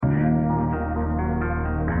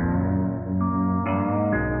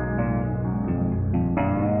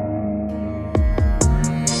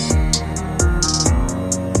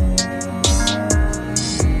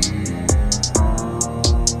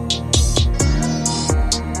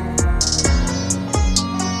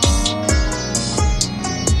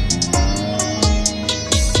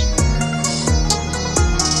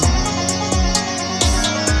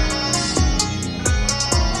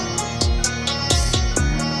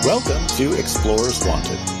Welcome to Explorers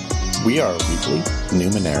Wanted. We are a weekly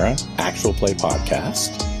Numenera actual play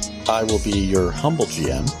podcast. I will be your humble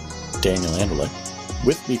GM, Daniel Anderlich.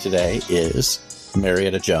 With me today is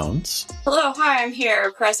Marietta Jones. Hello, hi, I'm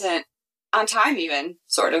here, present, on time even,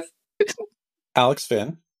 sort of. Alex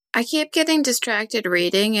Finn. I keep getting distracted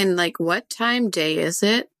reading and what time day is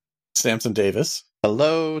it? Samson Davis.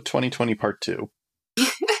 Hello, 2020 Part 2.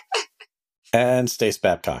 And Stace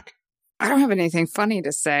Babcock. I don't have anything funny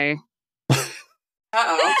to say.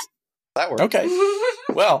 Uh-oh. That worked. Okay.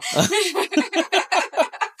 Well, it's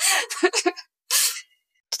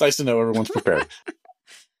nice to know everyone's prepared.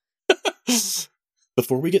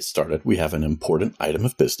 Before we get started, we have an important item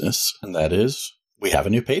of business, and that is we have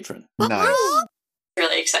a new patron. Nice.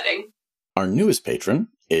 Really exciting. Our newest patron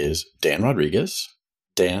is Dan Rodriguez.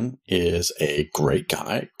 Dan is a great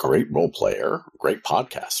guy, great role player, great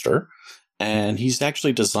podcaster, and he's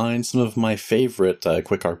actually designed some of my favorite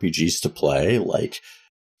quick RPGs to play, like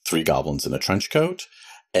Three Goblins in a Trench Coat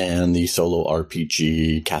and the solo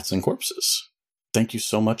RPG Cats and Corpses. Thank you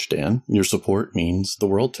so much, Dan. Your support means the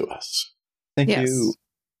world to us. Thank Yes. you.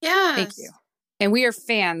 Yeah. Thank you. And we are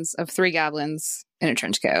fans of Three Goblins in a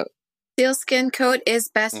Trench Coat. Sealskin coat is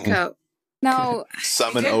best Mhm. coat. No,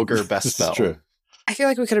 Summon Ogre Best This Spell. is true. I feel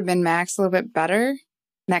like we could have been Max a little bit better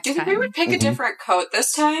next Do you think time. we would pick a Mhm. different coat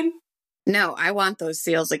this time? No, I want those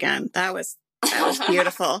seals again. That was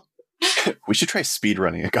beautiful. We should try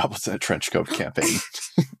speedrunning a Goblins in a Trench Coat campaign.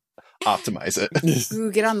 Optimize it.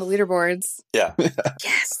 Ooh, get on the leaderboards. Yeah,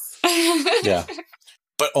 Yes. yeah.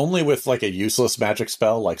 But only with a useless magic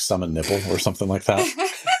spell like Summon Nipple or something like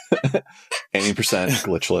that. 80%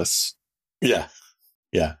 glitchless. Yeah.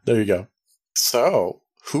 Yeah, there you go. So,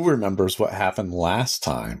 who remembers what happened last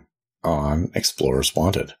time on Explorers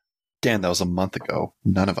Wanted? Dan, that was a month ago.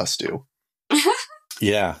 None of us do.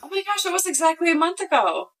 Yeah. Oh my gosh, it was exactly a month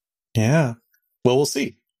ago. Yeah. Well, we'll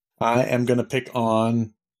see. I am going to pick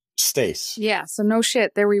on Stace. Yeah, so no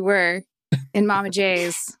shit. There we were in Mama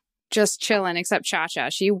J's, just chilling, except Cha-Cha.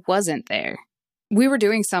 She wasn't there. We were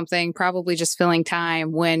doing something, probably just filling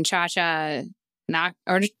time, when Cha-Cha knocked,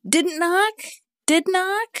 or didn't knock? Did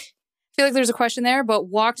knock? I feel like there's a question there, but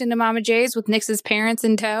walked into Mama J's with Nix's parents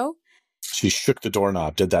in tow. She shook the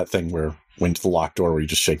doorknob, did that thing where went to the locked door where you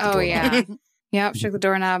just shake the Oh, doorknob. yeah. Yep, shook the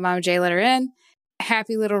doorknob. Mama J let her in.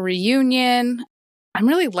 Happy little reunion. I'm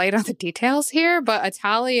really light on the details here, but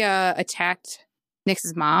Atalia attacked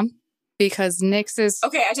Nix's mom because Nix is...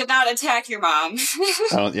 Okay, I did not attack your mom.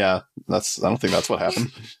 I don't think that's what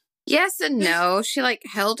happened. Yes and no. She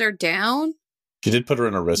held her down. She did put her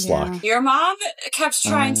in a wrist Yeah. lock. Your mom kept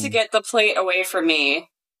trying to get the plate away from me, and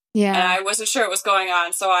Yeah. I wasn't sure what was going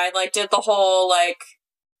on, so I did the whole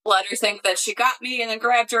let her think that she got me, and then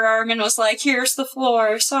grabbed her arm and was like, "Here's the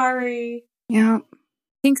floor. Sorry." Yeah.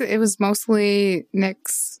 I think it was mostly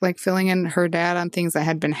Nix filling in her dad on things that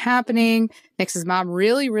had been happening. Nix's mom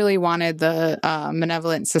really, really wanted the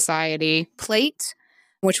Malevolent Society plate,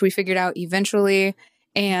 which we figured out eventually.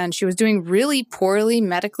 And she was doing really poorly,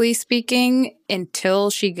 medically speaking, until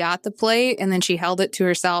she got the plate. And then she held it to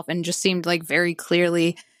herself and just seemed very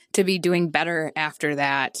clearly to be doing better after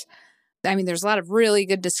that. I mean, there's a lot of really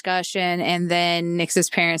good discussion. And then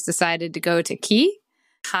Nix's parents decided to go to Key,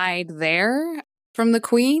 hide there from the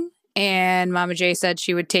Queen. And Mama J said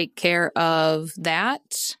she would take care of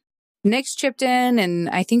that. Nix chipped in, and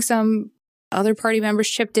I think some other party members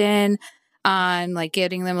chipped in on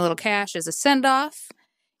getting them a little cash as a send-off.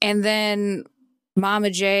 And then Mama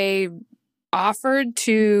J offered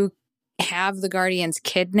to have the Guardians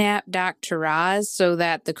kidnap Dr. Roz so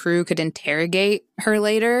that the crew could interrogate her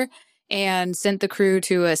later, and sent the crew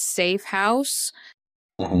to a safe house.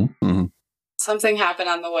 Mm-hmm. Something happened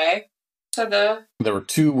on the way to the... There were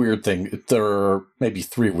two weird things. There were maybe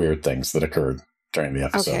three weird things that occurred during the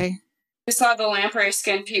episode. Okay. We saw the lamprey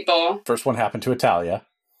skin people. First one happened to Atalia.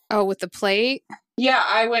 Oh, with the plate? Yeah,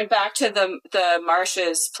 I went back to the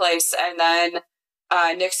Marsh's place, and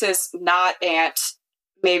then Nix's not aunt,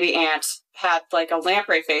 maybe aunt, had a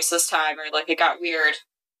lamprey face this time, or it got weird.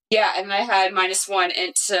 Yeah, and I had -1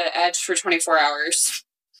 into Edge for 24 hours.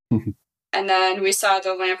 And then we saw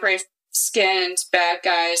the lamprey-skinned bad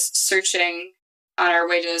guys searching on our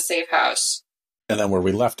way to the safe house. And then where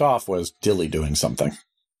we left off was Dilly doing something.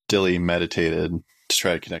 Dilly meditated to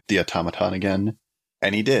try to connect the automaton again.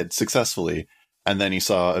 And he did, successfully. And then he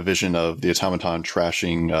saw a vision of the automaton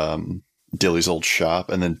trashing Dilly's old shop,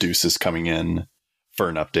 and then Deuces coming in for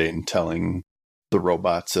an update and telling the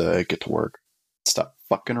robot to get to work. Stop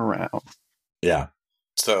fucking around. Yeah.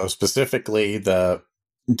 So specifically, the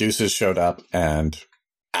Deuces showed up and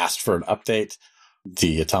asked for an update.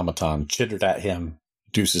 The automaton chittered at him,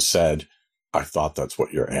 Deuces said, I thought that's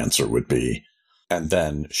what your answer would be, and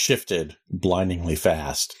then shifted blindingly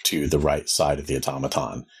fast to the right side of the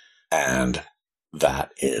automaton. And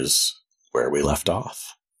that is where we left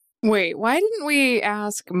off. Wait, why didn't we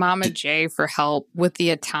ask Mama J for help with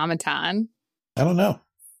the automaton? I don't know.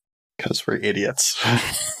 Because we're idiots.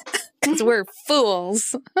 Because we're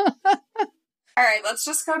fools. All right, let's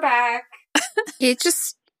just go back.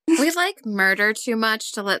 We like murder too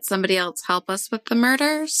much to let somebody else help us with the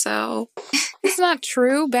murder, so. It's not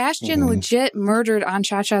true. Bastion legit murdered on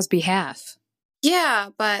Cha-Cha's behalf. Yeah,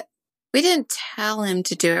 but we didn't tell him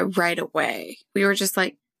to do it right away. We were just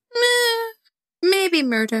like, maybe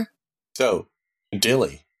murder. So,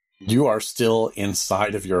 Dilly, you are still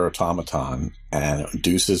inside of your automaton, and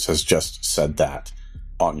Deuces has just said that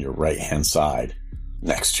on your right-hand side,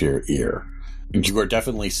 next to your ear. You are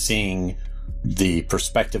definitely seeing the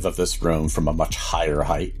perspective of this room from a much higher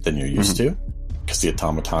height than you're used to, because the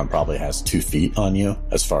automaton probably has 2 feet on you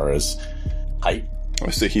as far as height. Oh,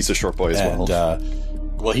 so he's a short boy as well.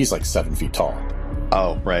 Well, he's like 7 feet tall.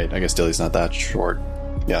 Oh, right. I guess Dilly's not that short.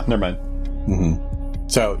 Yeah, never mind. Mm-hmm.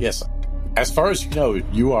 So, yes, as far as you know,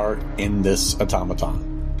 you are in this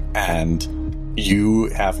automaton, and you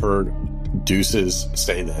have heard Deuces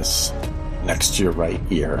say this next to your right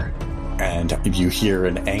ear, and you hear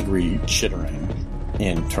an angry chittering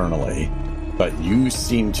internally, but you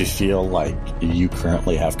seem to feel like you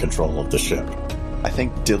currently have control of the ship. I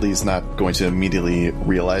think Dilly's not going to immediately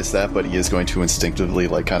realize that, but he is going to instinctively,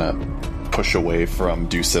 like, kind of push away from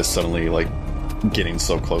Deuces suddenly, like, getting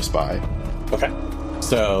so close by. Okay.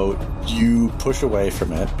 So you push away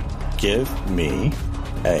from it. Give me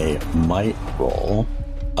a might roll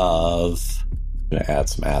of... I'm going to add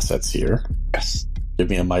some assets here. Yes. Give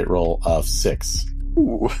me a might roll of 6.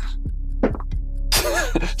 Ooh.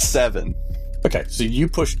 7. Okay, so you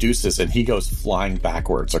push Deuces, and he goes flying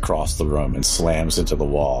backwards across the room and slams into the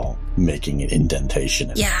wall, making an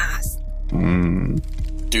indentation in it. Yes.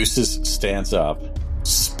 Deuces stands up,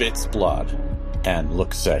 spits blood, and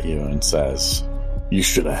looks at you and says, you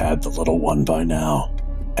should have had the little one by now.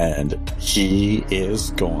 And he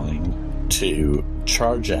is going to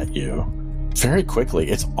charge at you very quickly.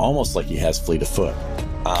 It's almost like he has fleet of foot.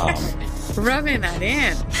 Rubbing that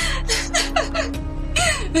in.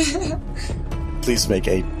 Please make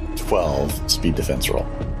a 12 speed defense roll.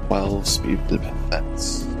 12 speed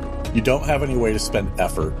defense. You don't have any way to spend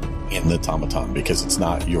effort in the automaton because it's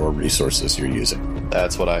not your resources you're using.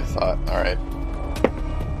 That's what I thought. All right.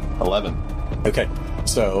 11. Okay,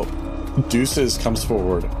 so Deuces comes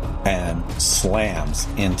forward and slams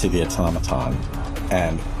into the automaton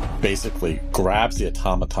and basically grabs the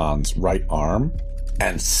automaton's right arm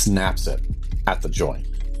and snaps it at the joint.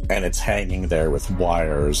 And it's hanging there with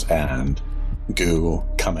wires and goo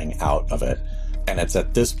coming out of it. And it's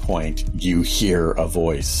at this point you hear a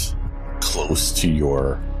voice close to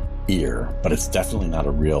your ear, but it's definitely not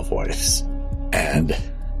a real voice. And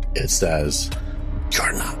it says,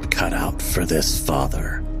 you're not cut out for this,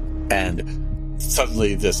 father. And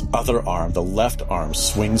suddenly this other arm, the left arm,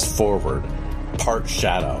 swings forward, part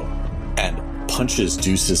shadow, and punches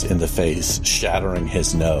Deuces in the face, shattering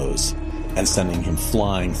his nose and sending him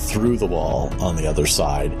flying through the wall on the other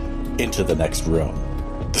side into the next room.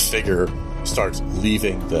 The figure starts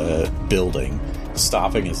leaving the building,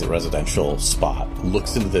 stopping at the residential spot,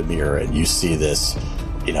 looks into the mirror, and you see this,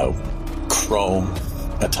 chrome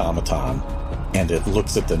automaton. And it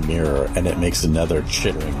looks at the mirror and it makes another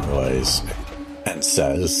chittering noise and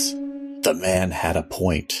says, the man had a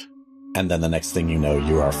point. And then the next thing you know,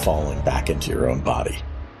 you are falling back into your own body.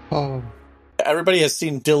 Oh. Everybody has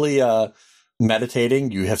seen Dilly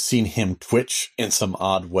meditating. You have seen him twitch in some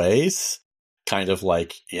odd ways. Kind of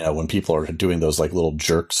like, when people are doing those like little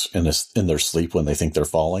jerks in their sleep when they think they're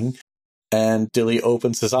falling. And Dilly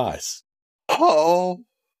opens his eyes. Oh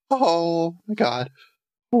my God.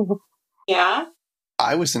 Yeah?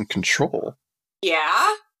 I was in control.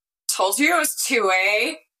 Yeah? Told you it was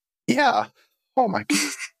 2A. Yeah. Oh my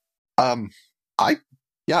God. I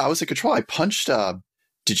was in control. I punched,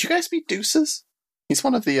 did you guys meet Deuces? He's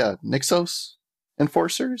one of the, Nixos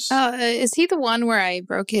enforcers. Is he the one where I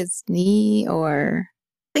broke his knee, or?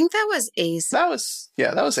 I think that was Ace. That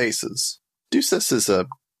was Aces. Deuces is a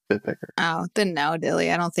bit bigger. Oh, then no, Dilly.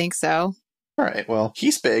 I don't think so. All right. Well,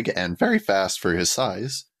 he's big and very fast for his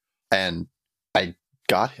size. And I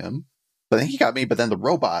got him. I think he got me, but then the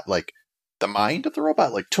robot, the mind of the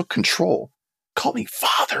robot, took control. Called me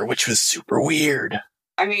father, which was super weird.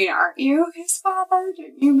 I mean, aren't you his father?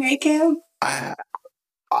 Didn't you make him? I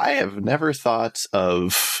have never thought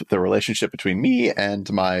of the relationship between me and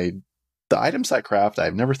the items I craft.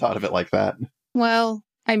 I've never thought of it like that. Well,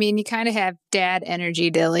 I mean, you kind of have dad energy,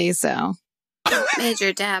 Dilly, so.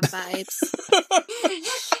 Major dad vibes.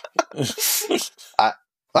 I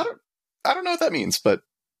don't know what that means, but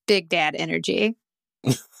Big dad energy.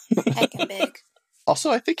 Heckin' big. also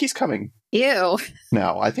I think he's coming Ew.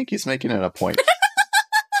 now. I think he's making it a point.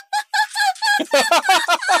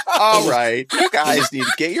 All right, you guys need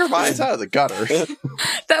to get your minds out of the gutter.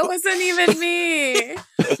 That wasn't even me.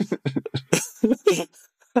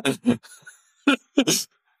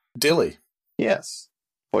 Dilly, Yes.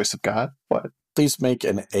 Voice of God. What? please make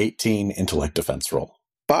an 18 intellect defense roll.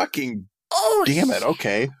 Fucking Oh, damn it.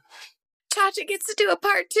 Okay. Chacha gets to do a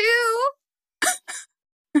part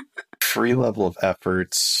 2. Free level of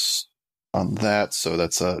efforts on that. So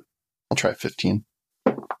that's I'll try 15.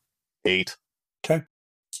 8.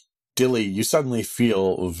 Dilly, you suddenly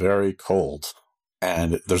feel very cold.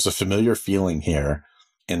 And there's a familiar feeling here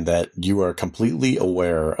in that you are completely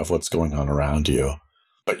aware of what's going on around you,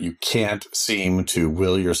 but you can't seem to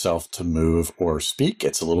will yourself to move or speak.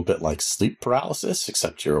 It's a little bit like sleep paralysis,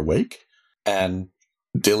 except you're awake. And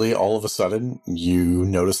Dilly, all of a sudden, you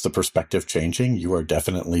notice the perspective changing. You are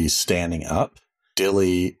definitely standing up.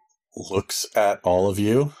 Dilly looks at all of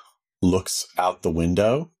you, looks out the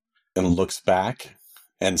window, and looks back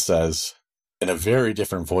and says, in a very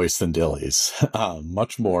different voice than Dilly's,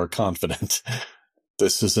 much more confident,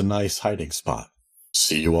 "This is a nice hiding spot.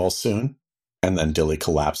 See you all soon." And then Dilly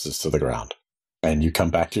collapses to the ground. And you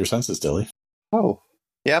come back to your senses, Dilly. Oh.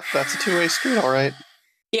 Yep, that's a two-way street, all right.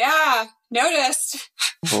 Yeah, noticed.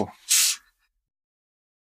 Oh,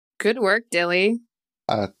 Good work, Dilly.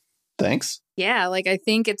 thanks. Yeah, like I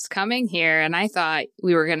think it's coming here, and I thought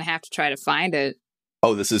we were going to have to try to find it.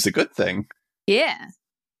 Oh, this is a good thing. Yeah.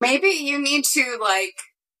 Maybe you need to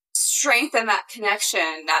strengthen that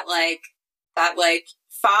connection, that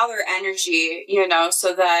father energy,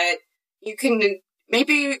 so that you can.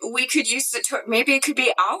 Maybe we could use it to. Maybe it could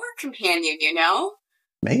be our companion.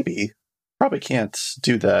 Maybe. Probably can't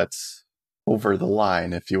do that over the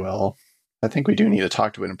line, if you will. I think we do need to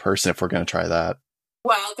talk to it in person if we're going to try that.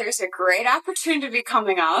 Well, there's a great opportunity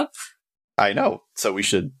coming up. I know. So we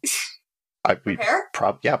should... Prepare?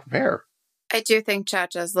 Prepare. I do think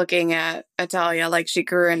Chacha's looking at Adalia like she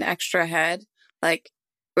grew an extra head. Like,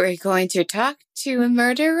 we're going to talk to a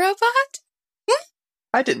murder robot?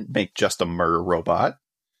 I didn't make just a murder robot.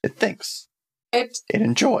 It thinks. It It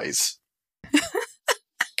enjoys.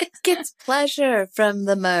 It gets pleasure from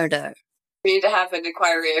the murder. We need to have an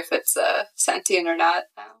inquiry if it's sentient or not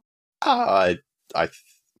now. I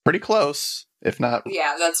pretty close. If not,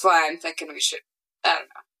 Yeah, that's why I'm thinking we should. I don't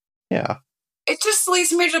know. yeah. It just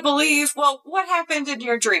leads me to believe, well, what happened in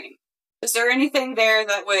your dream? Is there anything there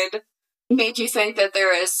that would make you think that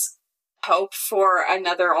there is hope for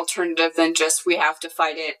another alternative than just we have to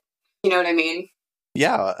fight it? You know what I mean?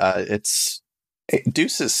 Yeah,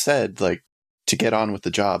 Deuce has said, to get on with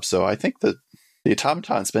the job, so I think that the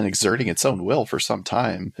automaton's been exerting its own will for some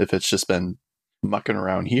time, if it's just been mucking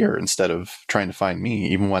around here instead of trying to find me,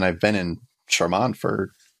 even when I've been in Charmant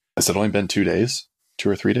for, has it only been 2 days? 2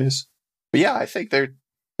 or 3 days? But yeah, I think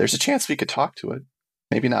there's a chance we could talk to it.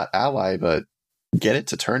 Maybe not ally, but get it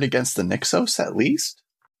to turn against the Nixos at least?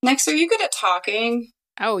 Next, are you good at talking?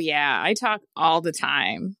 Oh, yeah. I talk all the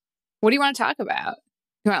time. What do you want to talk about?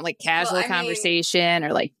 You want casual conversation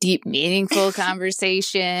or deep, meaningful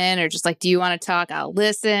conversation or just do you want to talk? I'll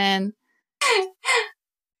listen.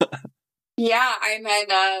 Yeah, I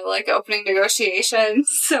meant opening negotiations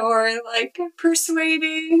or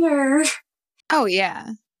persuading or Oh,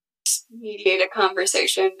 yeah. mediate a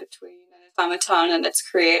conversation between an automaton and its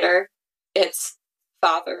creator, its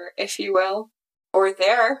father, if you will, or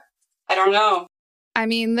their. I don't know. I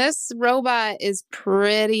mean, this robot is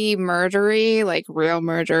pretty murdery, real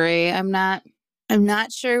murdery. I'm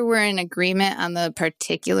not sure we're in agreement on the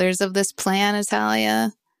particulars of this plan,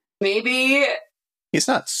 Italia. Maybe. He's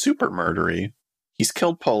not super murdery. He's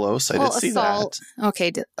killed Polos. I did see assault. that.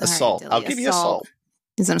 Okay, Assault. Right, I'll give you assault.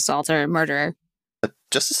 He's an assaulter, murderer.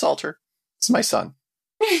 Just assaulter. It's my son.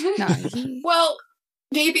 No, Well,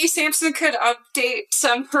 maybe Samson could update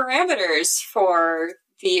some parameters for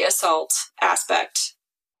the assault aspect.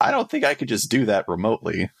 I don't think I could just do that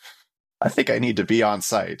remotely. I think I need to be on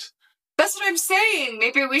site. That's what I'm saying.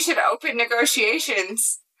 Maybe we should open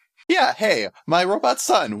negotiations. Yeah, hey, my robot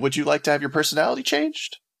son, would you like to have your personality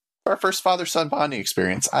changed? Our first father-son bonding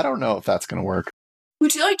experience. I don't know if that's going to work.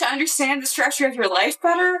 Would you like to understand the structure of your life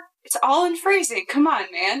better? It's all in phrasing. Come on,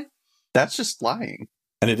 man. That's just lying.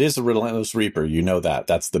 And it is a relentless reaper. You know that.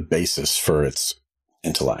 That's the basis for its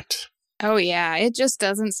intellect. Oh, yeah. It just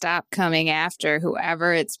doesn't stop coming after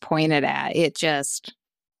whoever it's pointed at. It just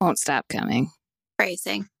won't stop coming.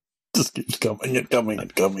 Phrasing. Just keeps coming and coming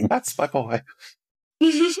and coming. That's my boy.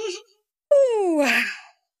 Ooh.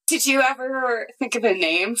 Did you ever think of a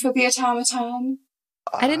name for the automaton?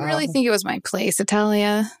 I didn't really think it was my place,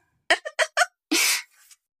 Italia.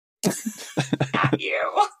 Not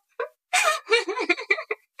you.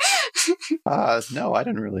 No, I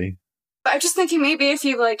didn't really. I'm just thinking maybe if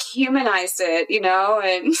you like humanized it,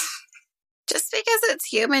 and Just because it's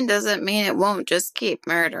human doesn't mean it won't just keep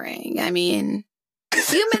murdering. I mean,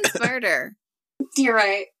 humans murder. you're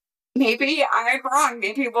right. Maybe I'm wrong.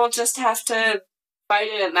 Maybe we'll just have to fight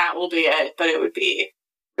it and that will be it. But it would be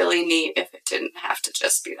really neat if it didn't have to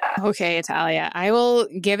just be that. Okay, Italia, I will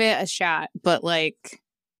give it a shot, but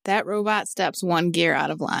that robot steps one gear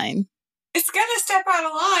out of line. It's gonna step out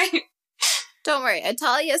of line. Don't worry.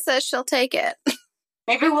 Italia says she'll take it.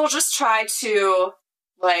 Maybe we'll just try to,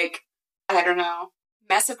 I don't know,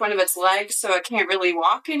 mess up one of its legs so it can't really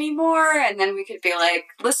walk anymore. And then we could be like,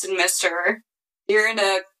 listen, mister, you're in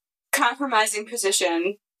a compromising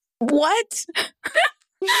position. What?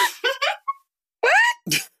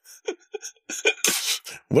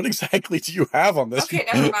 What exactly do you have on this? Okay,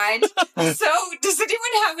 never mind. So, does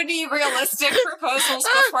anyone have any realistic proposals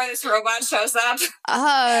before this robot shows up?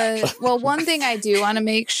 Well, one thing I do want to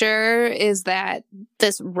make sure is that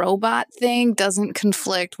this robot thing doesn't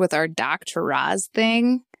conflict with our Dr. Oz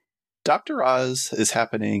thing. Dr. Oz is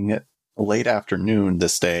happening late afternoon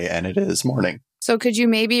this day, and it is morning. So could you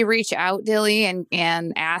maybe reach out, Dilly,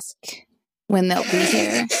 and ask when they'll be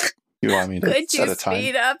here? You want me to Could set you a time?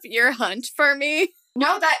 speed up your hunt for me?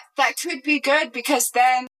 No, that could be good because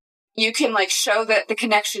then you can show that the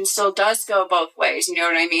connection still does go both ways. You know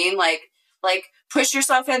what I mean? Like push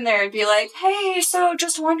yourself in there and be like, hey, so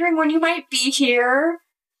just wondering when you might be here.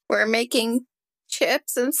 We're making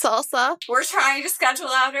chips and salsa. We're trying to schedule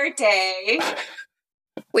out our day.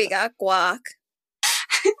 We got guac.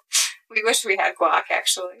 We wish we had guac,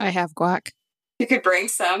 actually. I have guac. You could bring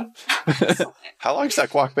some. How long has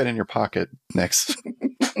that guac been in your pocket, Nix?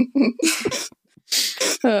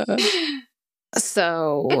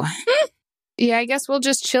 So, yeah, I guess we'll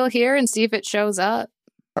just chill here and see if it shows up.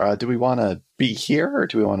 Do we want to be here, or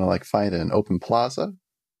do we want to find an open plaza?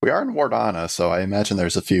 We are in Wardana, so I imagine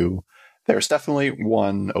there's a few. There's definitely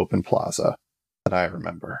one open plaza that I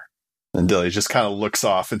remember. And Dilly just kind of looks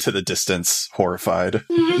off into the distance, horrified.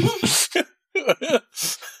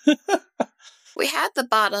 We had the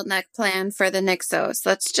bottleneck plan for the Nixos.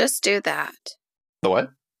 Let's just do that. The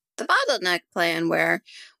what? The bottleneck plan where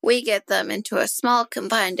we get them into a small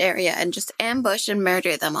confined area and just ambush and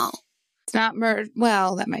murder them all. It's not murder.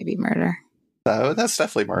 Well, that might be murder. That's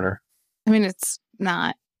definitely murder. I mean, it's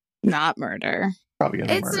not murder. Probably gonna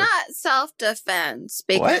be It's murder. not self-defense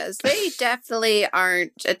because they definitely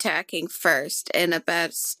aren't attacking first in a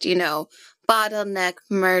best, bottleneck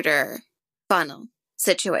murder funnel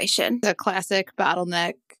situation. The classic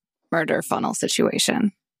bottleneck murder funnel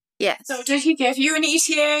situation. Yes. So did he give you an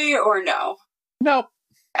ETA or no? Nope.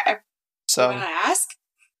 Okay. So You want to ask?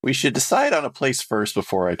 we should decide on a place first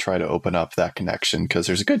before I try to open up that connection, because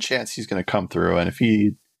there's a good chance he's going to come through. And if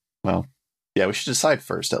we should decide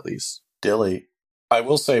first at least. Dilly, I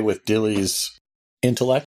will say with Dilly's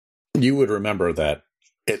intellect, you would remember that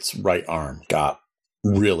its right arm got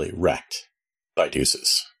really wrecked by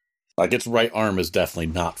Deuces. Its right arm is definitely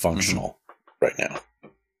not functional right now.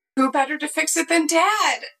 Who better to fix it than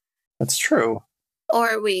Dad? That's true.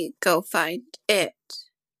 Or we go find it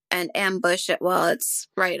and ambush it while its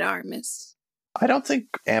right arm is... I don't think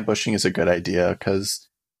ambushing is a good idea, because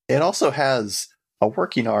it also has a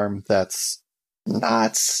working arm that's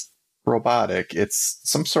not robotic. It's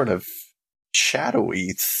some sort of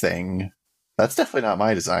shadowy thing. That's definitely not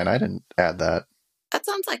my design. I didn't add that. That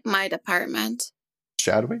sounds like my department.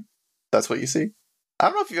 Shadowy? That's what you see? I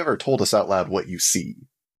don't know if you've ever told us out loud what you see.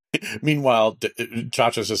 Meanwhile,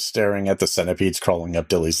 Chacha's just staring at the centipedes crawling up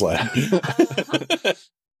Dilly's leg.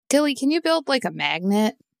 Dilly, can you build a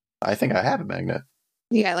magnet? I think I have a magnet.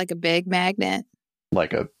 You got a big magnet?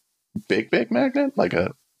 Like a big magnet? Like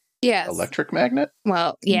a Yes. electric magnet?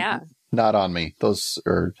 Well, yeah. Not on me. Those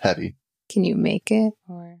are heavy. Can you make it?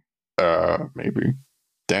 Or Maybe.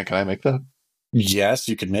 Dan, can I make that? Yes,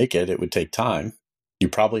 you could make it. It would take time. You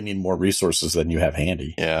probably need more resources than you have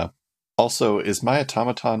handy. Yeah. Also, is my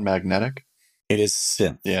automaton magnetic? It is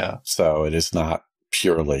synth. Yeah. So it is not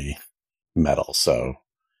purely metal. So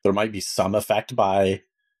there might be some effect by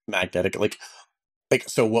magnetic.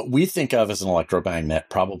 So what we think of as an electromagnet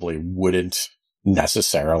probably wouldn't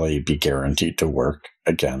necessarily be guaranteed to work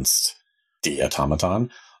against the automaton.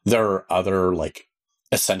 There are other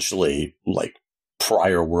essentially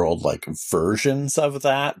prior world like versions of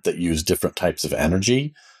that use different types of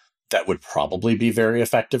energy that would probably be very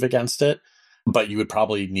effective against it. But you would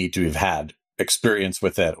probably need to have had experience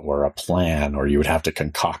with it or a plan, or you would have to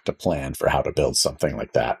concoct a plan for how to build something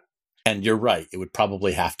like that. And you're right, it would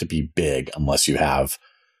probably have to be big unless you have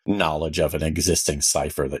knowledge of an existing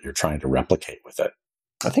cipher that you're trying to replicate with it.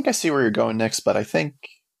 I think I see where you're going next, but I think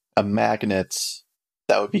a magnet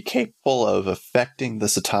that would be capable of affecting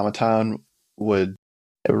this automaton would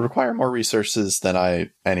require more resources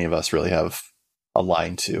than any of us really have a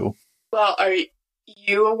line to. Well, are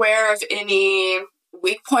you aware of any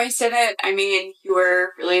weak points in it? I mean, you were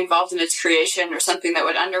really involved in its creation or something that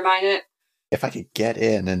would undermine it? If I could get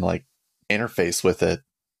in and like interface with it,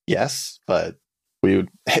 yes, but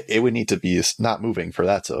it would need to be not moving for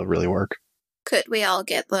that to really work. Could we all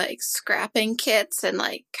get like scrapping kits and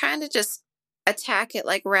like kind of just attack it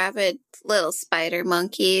like rabid little spider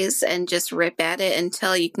monkeys and just rip at it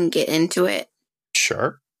until you can get into it?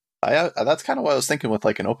 Sure. That's kind of what I was thinking with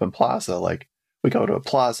like an open plaza. Like we go to a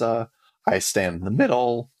plaza, I stand in the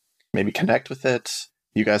middle, maybe connect with it.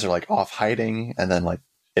 You guys are like off hiding, and then like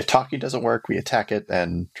if talking doesn't work, we attack it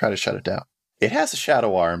and try to shut it down. It has a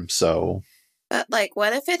shadow arm, so. But like,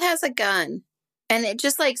 what if it has a gun and it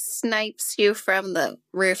just like snipes you from the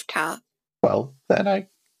rooftop? Well, then I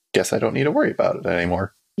guess I don't need to worry about it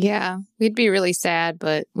anymore. Yeah, we'd be really sad,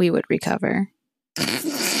 but we would recover. Damn!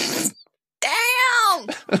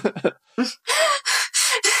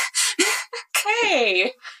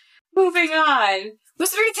 Okay, moving on.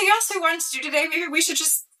 Was there anything else we wanted to do today? Maybe we should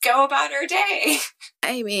just go about our day.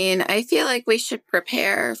 I mean, I feel like we should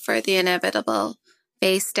prepare for the inevitable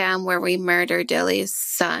face down where we murder Dilly's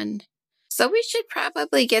son. So we should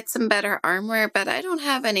probably get some better armor, but I don't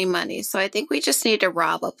have any money, so I think we just need to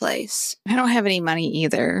rob a place. I don't have any money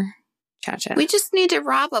either. Cha-cha. We just need to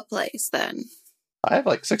rob a place then. I have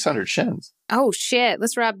like 600 shins. Oh shit,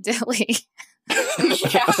 let's rob Dilly.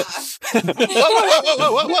 Yeah.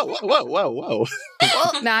 Whoa. Well,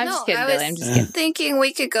 No, I'm just kidding, Dilly. I'm just kidding. Thinking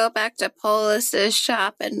we could go back to Polis's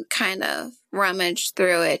shop and kind of rummage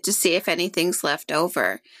through it to see if anything's left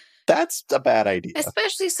over. That's a bad idea.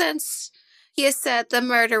 Especially since you said the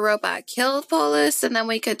murder robot killed Polis, and then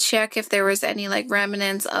we could check if there was any like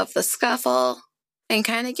remnants of the scuffle and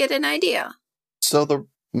kind of get an idea. So the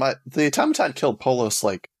automaton killed Polis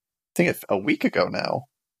like I think a week ago now.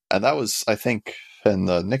 And that was, I think, in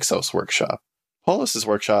the Nixos workshop. Polis's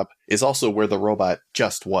workshop is also where the robot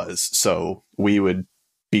just was, so we would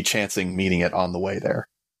be chancing meeting it on the way there.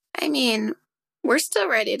 I mean, we're still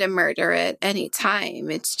ready to murder it any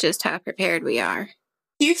time. It's just how prepared we are.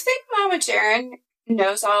 Do you think Mama Jaren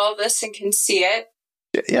knows all of this and can see it?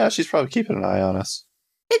 Yeah, she's probably keeping an eye on us.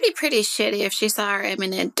 It'd be pretty shitty if she saw our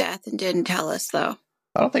imminent death and didn't tell us, though.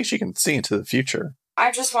 I don't think she can see into the future.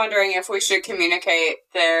 I'm just wondering if we should communicate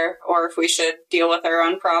there or if we should deal with our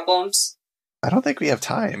own problems. I don't think we have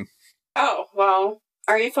time. Oh, well,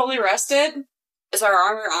 are you fully rested? Is our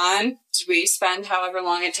armor on? Did we spend however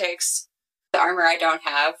long it takes? The armor I don't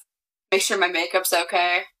have. Make sure my makeup's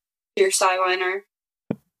okay. Your eyeliner.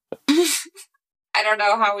 I don't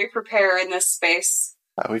know how we prepare in this space.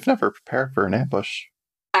 We've never prepared for an ambush.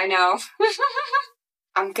 I know.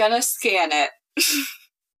 I'm gonna scan it.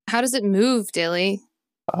 How does it move, Dilly?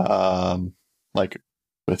 Like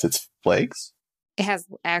with its legs? It has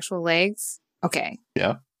actual legs? Okay.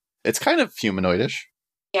 Yeah. It's kind of humanoidish.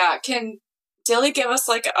 Yeah, can Dilly give us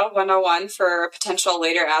like a 101 for a potential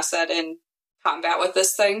later asset in combat with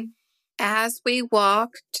this thing? As we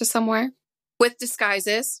walk to somewhere with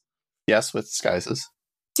disguises. Yes, with disguises.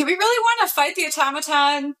 Do we really want to fight the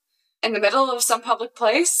automaton in the middle of some public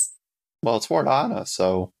place? Well, it's Ward Anna,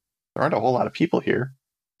 so there aren't a whole lot of people here.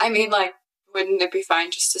 I mean, like, wouldn't it be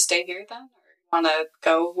fine just to stay here then? Or want to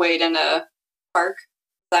go wait in a park?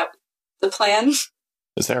 Is that the plan?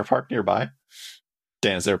 Is there a park nearby?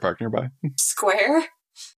 Dan, is there a park nearby? Square?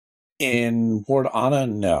 In Ward Anna,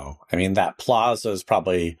 no. I mean, that plaza is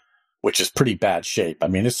probably, which is pretty bad shape. I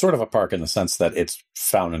mean, it's sort of a park in the sense that its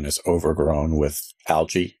fountain is overgrown with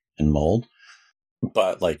algae and mold.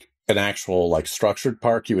 But, like, an actual, like, structured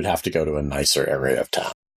park, you would have to go to a nicer area of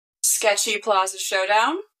town. Sketchy Plaza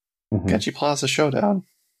Showdown? Mm-hmm. Sketchy Plaza Showdown.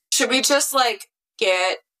 Should we just, like,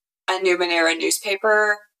 get a Numenera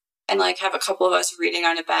newspaper and, like, have a couple of us reading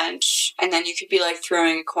on a bench, and then you could be, like,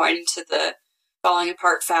 throwing a coin into the falling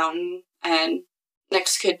apart fountain, and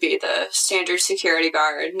next could be the standard security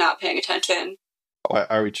guard not paying attention. Why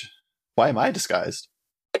am I disguised?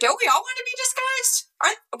 Don't we all want to be disguised?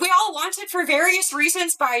 Aren't we all wanted for various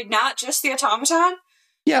reasons by not just the automaton?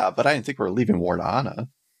 Yeah, but I didn't think we were leaving Ward Anna.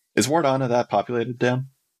 Is Ward Anna that populated, Dan?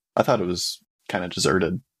 I thought it was kind of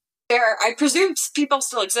deserted. I presume people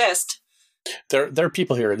still exist. There are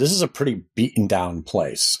people here. This is a pretty beaten down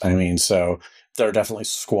place. I mean, so there are definitely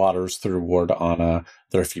squatters through Ward Anna.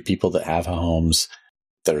 There are a few people that have homes.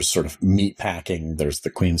 There's sort of meat packing. There's the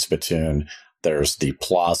Queen's Spittoon. There's the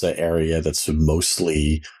plaza area that's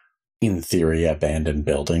mostly, in theory, abandoned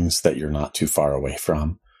buildings that you're not too far away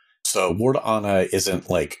from. So Ward Anna isn't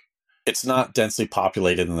it's not densely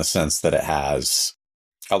populated in the sense that it has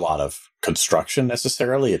a lot of construction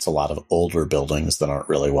necessarily. It's a lot of older buildings that aren't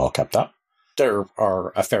really well kept up. There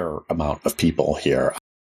are a fair amount of people here.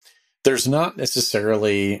 There's not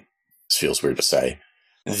necessarily, this feels weird to say,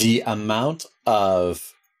 the amount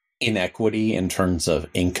of inequity in terms of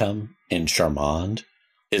income in Charmand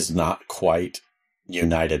is not quite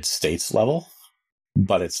United States level,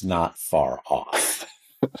 but it's not far off.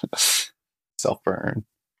 Self-burn.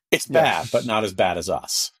 It's bad, but not as bad as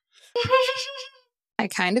us. I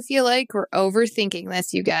kind of feel like we're overthinking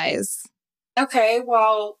this, you guys. Okay,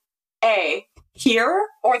 well, A, here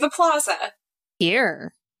or the plaza?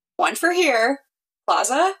 Here. One for here.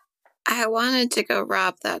 Plaza? I wanted to go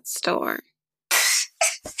rob that store.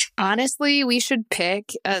 Honestly, we should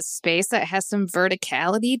pick a space that has some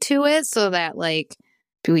verticality to it so that, like,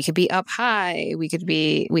 we could be up high. We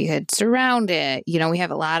could surround it. You know, we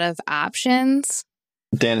have a lot of options.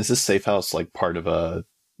 Dan, is this safe house like part of a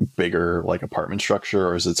bigger like apartment structure,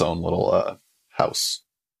 or is it its own little house?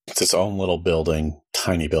 It's its own little building,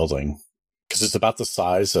 tiny building. Because it's about the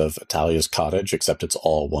size of Italia's cottage, except it's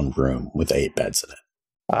all one room with 8 beds in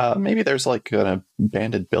it. Maybe there's like an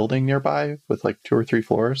abandoned building nearby with like 2 or 3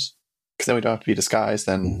 floors. Because then we don't have to be disguised.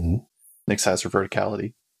 Then Nyx has her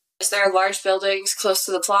verticality. Is there large buildings close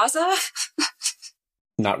to the plaza?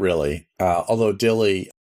 Not really. Although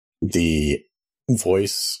Dilly, the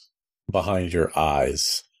voice behind your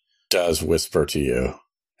eyes, does whisper to you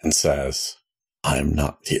and says, I'm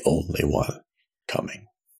not the only one coming.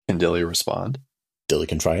 Can Dilly respond? Dilly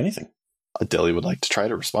can try anything. Dilly would like to try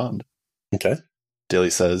to respond. Okay. Dilly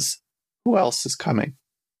says, who else is coming?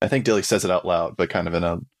 I think Dilly says it out loud, but kind of in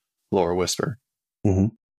a lower whisper. Mm-hmm.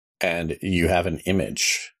 And you have an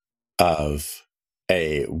image of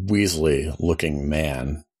a Weasley-looking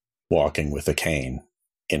man walking with a cane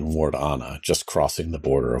in Ward Anna, just crossing the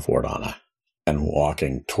border of Ward Anna and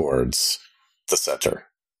walking towards the center.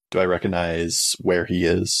 Do I recognize where he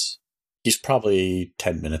is? He's probably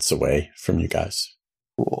 10 minutes away from you guys.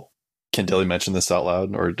 Cool. Can Dilly mention this out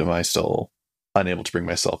loud, or am I still unable to bring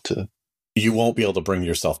myself to... You won't be able to bring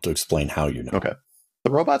yourself to explain how you know. Okay.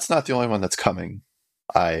 The robot's not the only one that's coming,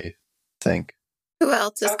 I think. Who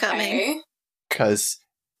else is coming? Because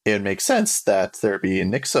it would make sense that there'd be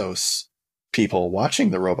Nixos people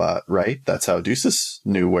watching the robot, right? That's how Deuces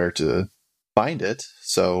knew where to find it.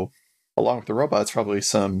 So along with the robots, probably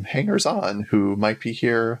some hangers-on who might be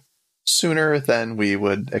here sooner than we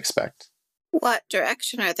would expect. What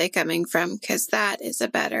direction are they coming from? Because that is a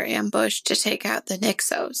better ambush to take out the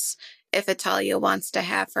Nixos if Italia wants to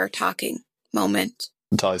have her talking moment.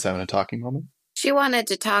 Natalia's having a talking moment? She wanted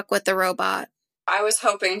to talk with the robot. I was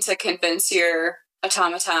hoping to convince your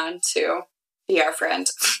automaton to be our friend.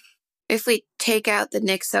 If we take out the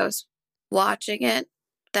Nixos watching it,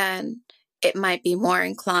 then it might be more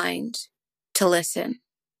inclined to listen.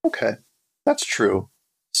 Okay, that's true.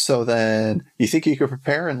 So then, you think you could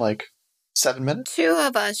prepare in like 7 minutes? 2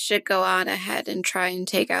 of us should go on ahead and try and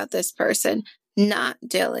take out this person, not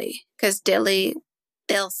Dilly. Because Dilly,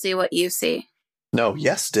 they'll see what you see. No,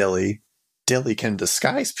 yes, Dilly. Dilly can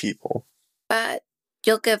disguise people. But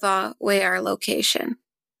you'll give away our location.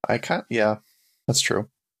 Yeah, that's true.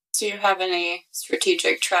 Do you have any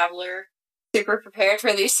strategic traveler super prepared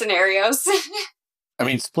for these scenarios? I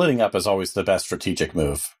mean, splitting up is always the best strategic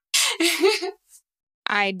move.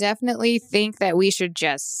 I definitely think that we should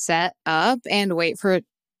just set up and wait for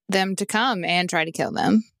them to come and try to kill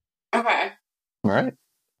them. Okay. All right.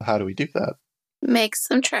 How do we do that? Make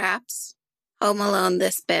some traps. Home Alone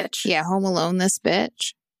this bitch. Yeah, Home Alone this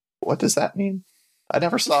bitch. What does that mean? I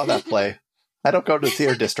never saw that play. I don't go to the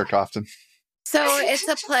theater district often. So it's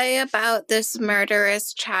a play about this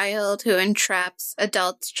murderous child who entraps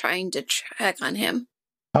adults trying to check on him.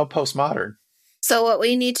 How postmodern. So what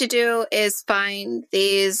we need to do is find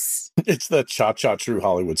these... It's the Cha-Cha True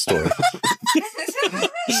Hollywood story.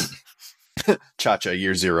 Cha-Cha,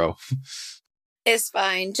 year 0. Is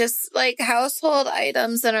fine. Just like household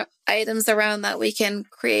items and items around that we can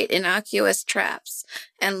create innocuous traps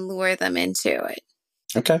and lure them into it.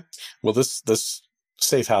 Okay. Well, this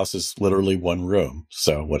safe house is literally one room,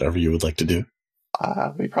 so whatever you would like to do.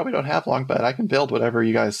 We probably don't have long, but I can build whatever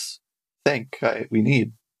you guys think we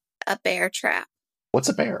need. A bear trap. What's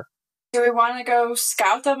a bear? Do we want to go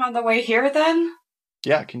scout them on the way here then?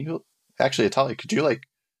 Yeah, can you... Actually, Atalia, could you,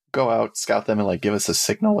 go out, scout them, and, give us a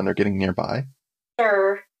signal when they're getting nearby?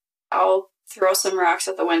 Sure. I'll throw some rocks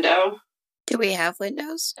at the window. Do we have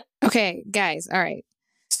windows? Okay, guys, all right.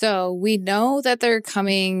 So we know that they're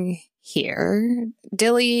coming here.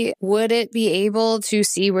 Dilly, would it be able to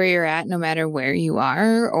see where you're at no matter where you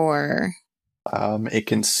are, or? It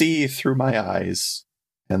can see through my eyes,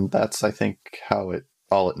 and that's, I think, all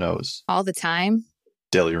it knows. All the time?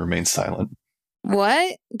 Dilly remains silent.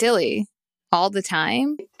 What? Dilly? All the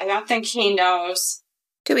time? I don't think he knows.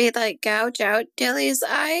 Do we, gouge out Dilly's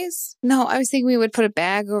eyes? No, I was thinking we would put a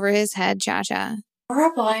bag over his head, Cha-Cha. Or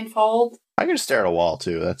a blindfold. I can stare at a wall,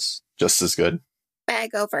 too. That's just as good.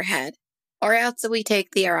 Bag overhead. Or else we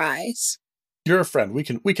take their eyes. You're a friend. We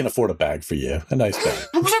can afford a bag for you. A nice bag.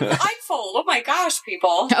 What a blindfold! Oh my gosh,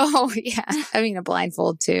 people. Oh, yeah. I mean, a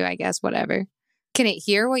blindfold, too, I guess, whatever. Can it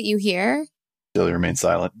hear what you hear? Dilly remains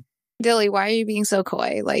silent. Dilly, why are you being so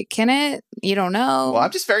coy? Can it? You don't know? Well, I'm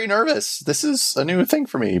just very nervous. This is a new thing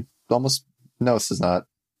for me. No, this is not.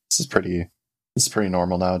 This is pretty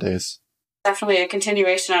normal nowadays. Definitely a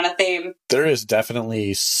continuation on a theme. There is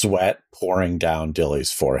definitely sweat pouring down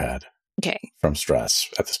Dilly's forehead. Okay. From stress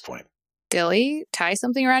at this point. Dilly, tie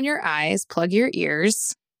something around your eyes, plug your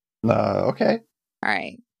ears. Okay. All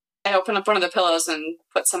right. I open up one of the pillows and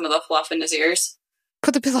put some of the fluff in his ears.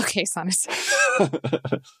 Put the pillowcase on his head.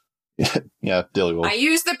 Yeah, Dilly will. I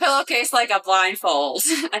use the pillowcase like a blindfold.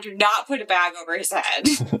 I do not put a bag over his head.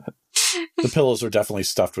 The pillows are definitely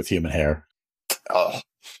stuffed with human hair. Oh.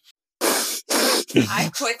 I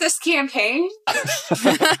quit this campaign.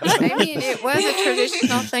 I mean, it was a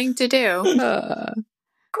traditional thing to do.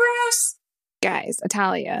 Gross. Guys,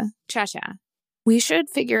 Atalia, Cha-Cha, we should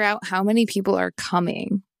figure out how many people are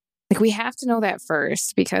coming. We have to know that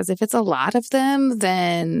first, because if it's a lot of them,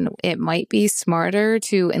 then it might be smarter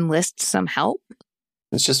to enlist some help.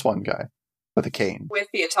 It's just one guy with a cane. With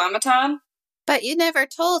the automaton? But you never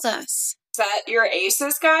told us. Is that your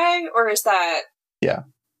Aces guy, or is that... Yeah,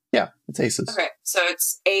 it's Aces. Okay, so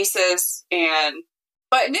it's Aces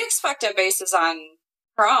But Nyx fucked up Aces on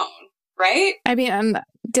her own, right? I mean,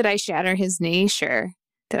 did I shatter his knee? Sure.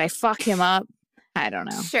 Did I fuck him up? I don't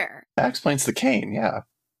know. Sure. That explains the cane, yeah.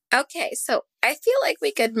 Okay, so I feel like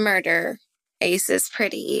we could murder Aces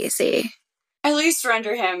pretty easy. At least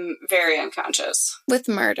render him very unconscious. With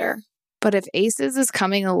murder. But if Aces is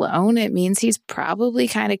coming alone, it means he's probably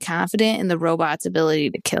kind of confident in the robot's ability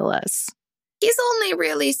to kill us. He's only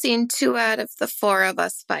really seen 2 out of the 4 of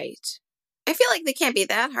us fight. I feel like they can't be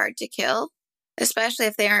that hard to kill, especially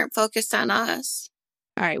if they aren't focused on us.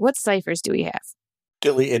 All right, what ciphers do we have?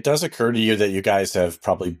 Dilly, it does occur to you that you guys have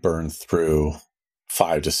probably burned through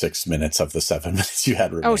 5 to 6 minutes of the 7 minutes you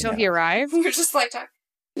had remaining. Oh, so he arrived? We're just talking.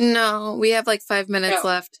 No, we have 5 minutes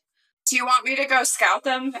left. Do you want me to go scout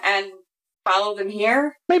them and follow them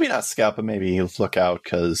here? Maybe not scout, but maybe look out,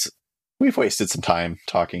 because we've wasted some time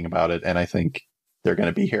talking about it, and I think they're going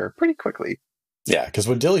to be here pretty quickly. Yeah, because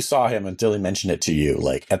when Dilly saw him and Dilly mentioned it to you,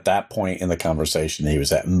 at that point in the conversation, he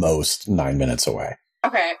was at most 9 minutes away.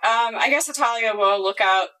 Okay, I guess Atalia will look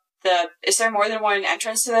out is there more than one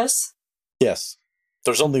entrance to this? Yes.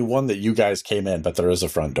 There's only one that you guys came in, but there is a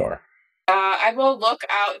front door. I will look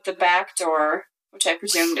out the back door, which I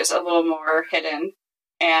presumed is a little more hidden,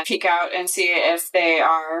 and peek out and see if they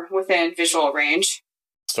are within visual range.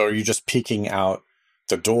 So are you just peeking out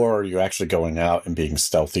the door, or are you actually going out and being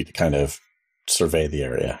stealthy to kind of survey the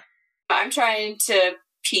area? I'm trying to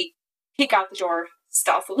peek out the door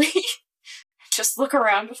stealthily. Just look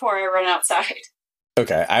around before I run outside.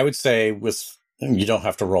 Okay, I would say you don't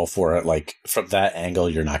have to roll for it. From that angle,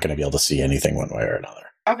 you're not going to be able to see anything one way or another.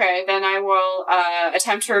 Okay, then I will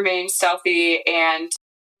attempt to remain stealthy and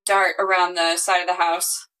dart around the side of the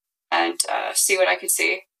house and see what I can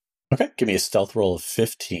see. Okay, give me a stealth roll of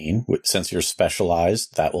 15. Since you're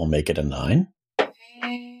specialized, that will make it a 9.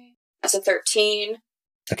 Okay, that's a 13.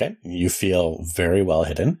 Okay, you feel very well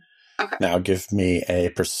hidden. Okay. Now give me a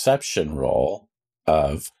perception roll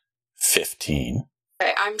of 15.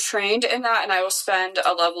 Okay, I'm trained in that, and I will spend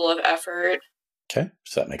a level of effort. Okay,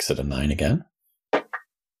 so that makes it a 9 again.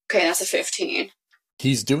 Okay, that's a 15.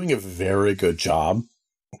 He's doing a very good job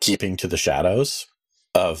keeping to the shadows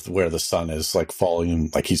of where the sun is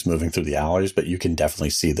falling, he's moving through the alleys, but you can definitely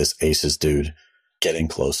see this Aces dude getting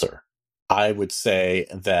closer. I would say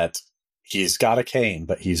that he's got a cane,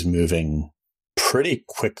 but he's moving pretty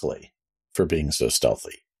quickly for being so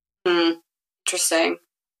stealthy. Interesting.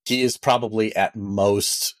 He is probably at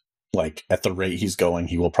most, at the rate he's going,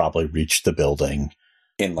 he will probably reach the building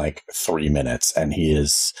in 3 minutes, and he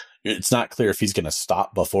is It's not clear if he's going to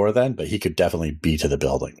stop before then, but he could definitely be to the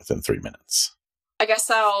building within 3 minutes. I guess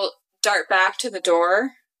I'll dart back to the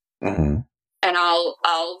door, Mm-hmm. and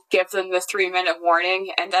I'll give them the 3-minute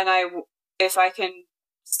warning, and then if I can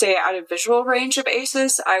stay out of visual range of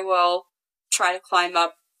Aces, I will try to climb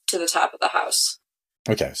up to the top of the house.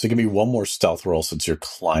 Okay, so give me one more stealth roll since you're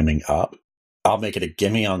climbing up. I'll make it a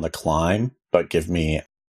gimme on the climb, but give me,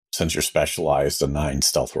 since you're specialized, a 9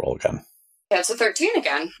 stealth roll again. Yeah, it's a 13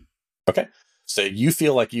 again. Okay, so you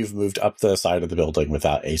feel like you've moved up the side of the building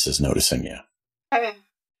without Aces noticing you. Okay.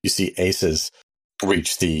 You see Aces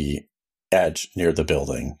reach the edge near the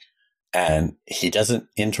building, and he doesn't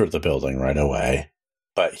enter the building right away,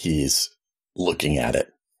 but he's looking at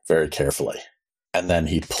it very carefully. And then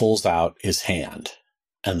he pulls out his hand,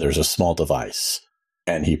 and there's a small device,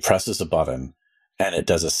 and he presses a button, and it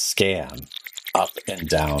does a scan up and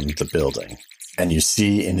down the building. And you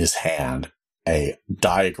see in his hand a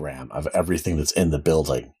diagram of everything that's in the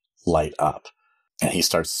building light up. And he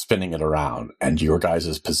starts spinning it around, and your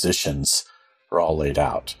guys' positions are all laid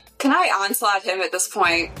out. Can I onslaught him at this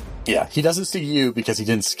point? Yeah, he doesn't see you because he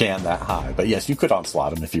didn't scan that high. But yes, you could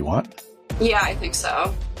onslaught him if you want. Yeah, I think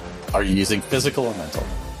so. Are you using physical or mental?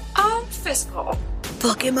 Physical.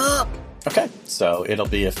 Fuck him up. Okay, so it'll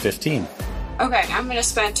be a 15. Okay, I'm going to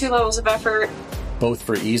spend 2 levels of effort. Both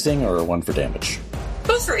for easing or 1 for damage?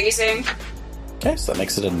 Both for easing. Okay, so that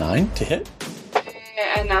makes it a 9 to hit.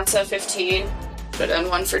 And that's a 15. But then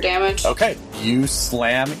 1 for damage. Okay, you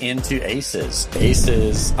slam into Aces.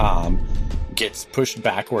 Aces gets pushed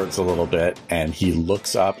backwards a little bit, and he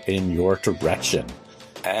looks up in your direction.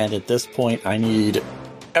 And at this point, I need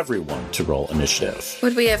everyone to roll initiative.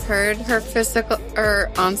 Would we have heard her physical or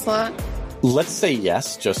onslaught? Let's say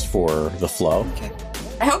yes, just for the flow. Okay.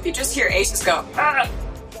 I hope you just hear Aces go, "Ah!"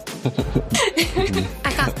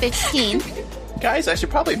 I got 15. Guys, I should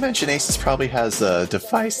probably mention Aces probably has a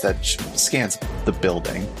device that scans the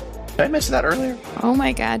building. Did I mention that earlier? Oh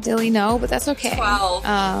my god, Dilly, no, but that's okay.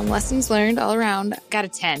 12. Lessons learned all around. Got a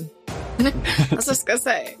 10. I was just gonna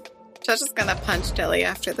say, Josh is gonna punch Dilly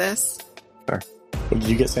after this. What did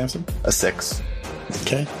you get, Samson? A 6.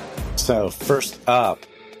 Okay. So first up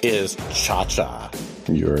is Cha-Cha.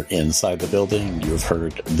 You're inside the building. You've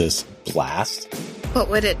heard this blast. What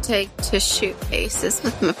would it take to shoot Aces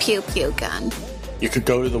with my pew-pew gun? You could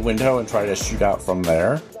go to the window and try to shoot out from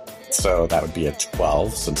there. So that would be a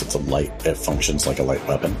 12, since it's it functions like a light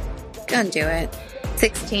weapon. Gonna do it.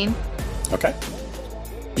 16. Okay.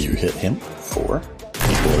 You hit him for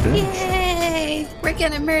 4 damage. Yay! We're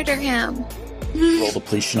gonna murder him. Roll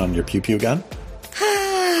depletion on your pew-pew gun.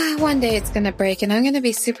 One day it's gonna break and I'm gonna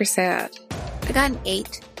be super sad. I got an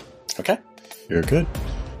 8. Okay. You're good.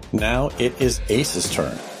 Now it is Ace's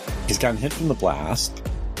turn. He's gotten hit from the blast.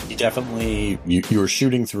 He definitely... You were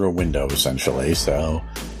shooting through a window, essentially, so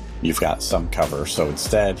you've got some cover. So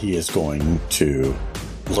instead, he is going to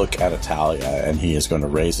look at Italia, and he is going to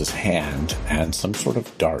raise his hand, and some sort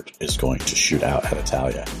of dart is going to shoot out at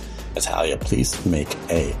Italia. Italia, please make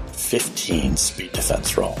a 15 speed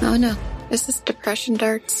defense roll. Oh no. Is this depression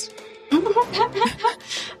darts?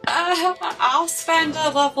 I'll spend a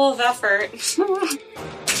level of effort.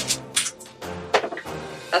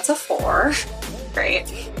 That's a 4.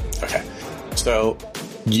 Great. Okay. So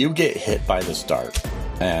you get hit by this dart,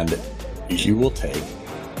 and you will take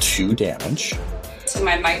 2 damage. So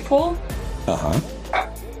my might pool? Uh-huh.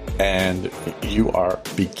 And you are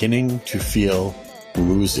beginning to feel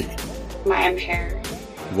woozy. My impaired.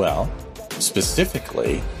 Well,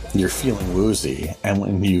 specifically, you're feeling woozy, and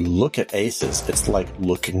when you look at Aces, it's like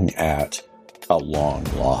looking at a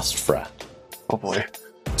long-lost friend. Oh boy.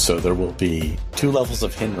 So there will be 2 levels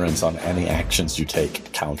of hindrance on any actions you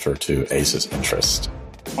take counter to Ace's interest.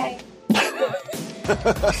 Okay.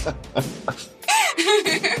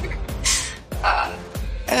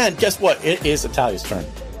 And guess what? It is Italia's turn.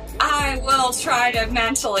 I will try to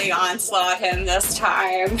mentally onslaught him this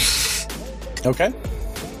time. Okay.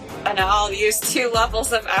 And I'll use 2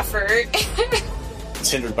 levels of effort.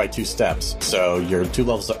 It's hindered by 2 steps, so your 2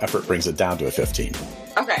 levels of effort brings it down to a 15.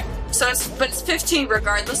 Okay. So it's 15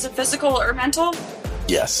 regardless of physical or mental?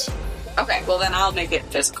 Yes. Okay, well then I'll make it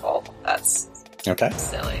physical. That's Okay.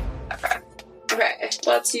 silly. Okay. Okay,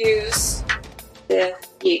 let's use the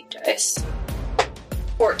yeet dice.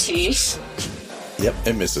 14. Yep,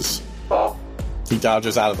 it misses. Cool. He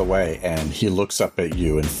dodges out of the way, and he looks up at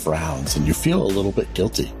you and frowns, and you feel a little bit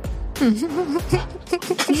guilty. Come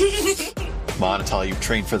on, Natalia, you've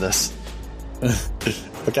trained for this.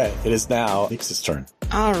 Okay, it is now Nix's turn.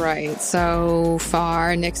 All right, so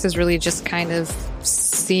far, Nyx is really just kind of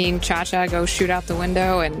seeing Cha-Cha go shoot out the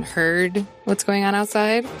window and heard what's going on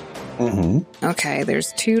outside. Mm-hmm. Okay,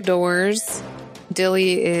 there's 2 doors.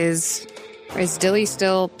 Dilly is Dilly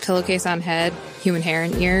still pillowcase on head, human hair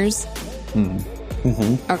and ears?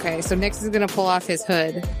 Mm-hmm. Okay, so Nyx is gonna pull off his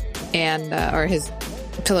hood and or his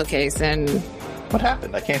pillowcase and What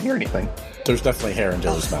happened? I can't hear anything. There's definitely hair in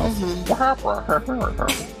Dilly's mouth.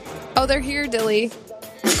 oh, they're here, Dilly.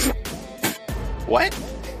 What?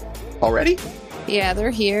 Already? Yeah,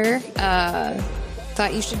 they're here.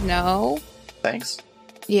 Thought you should know. Thanks.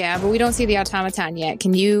 Yeah, but we don't see the automaton yet.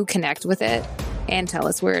 Can you connect with it and tell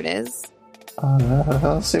us where it is?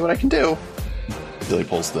 I'll see what I can do. Dilly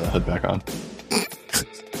pulls the hood back on.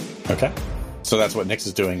 Okay. So that's what Nyx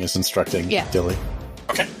is doing, is instructing Dilly.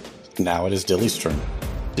 Okay. Now it is Dilly's turn.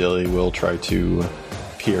 Dilly will try to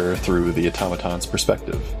peer through the automaton's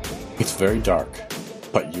perspective. It's very dark,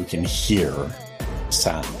 but you can hear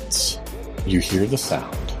sounds. You hear the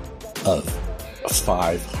sound of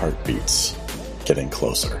 5 heartbeats getting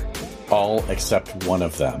closer. All except one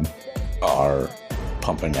of them are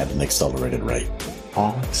pumping at an accelerated rate.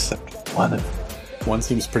 All except one of them. One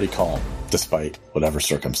seems pretty calm, despite whatever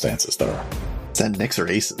circumstances there are. Send Nyx or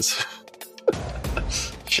Aces.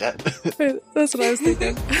 Shit. That's what I was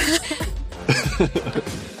thinking.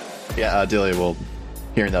 Yeah, Dilly will,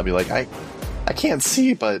 hearing that, be like, I can't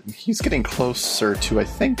see, but he's getting closer to, I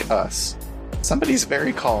think, us. Somebody's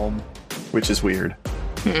very calm, which is weird.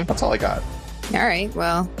 That's all I got. All right,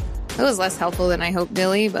 well, it was less helpful than I hoped,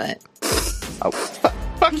 Dilly, but... Oh,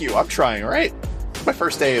 fuck you, I'm trying, all right? My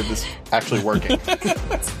first day of this actually working.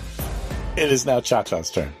 It is now Cha-Cha's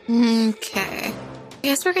turn. Okay. I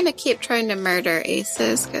guess we're gonna keep trying to murder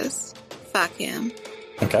Aces, because fuck him.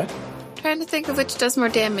 Okay. Trying to think of which does more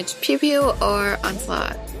damage, Pew Pew or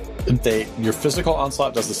Onslaught. Your physical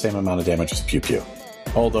onslaught does the same amount of damage as Pew Pew.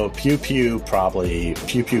 Although Pew Pew probably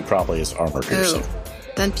is armor piercing. Ooh,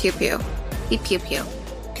 then Pew Pew. He Pew Pew.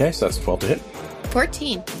 Okay, so that's 12 to hit.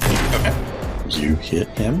 14. Okay. You hit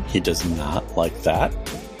him. He does not like that.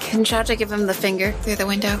 Can Cha-Cha give him the finger through the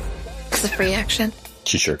window? It's a free action.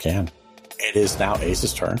 She sure can. It is now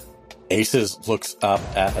Ace's turn. Aces looks up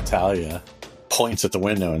at Italia, points at the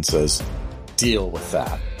window and says, "Deal with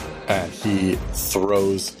that." And he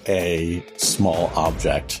throws a small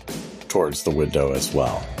object towards the window as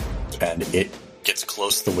well. And it gets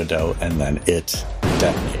close to the window and then it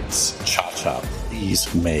detonates. Cha-Cha,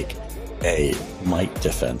 please make a might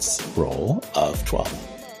defense roll of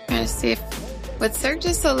 12. Trying to see if... Would Cirque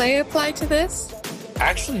du Soleil apply to this?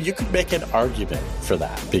 Actually, you could make an argument for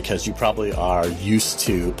that because you probably are used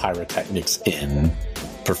to pyrotechnics in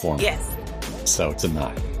performance. Yes. So it's a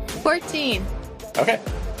 9. 14. Okay.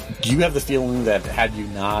 Do you have the feeling that had you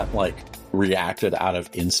not, reacted out of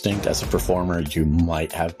instinct as a performer, you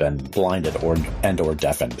might have been blinded or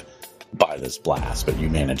deafened by this blast, but you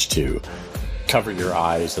managed to cover your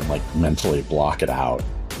eyes and, mentally block it out,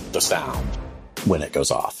 the sound, when it goes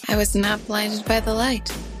off? I was not blinded by the light.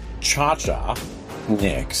 Cha-Cha,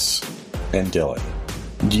 Nyx, and Dilly,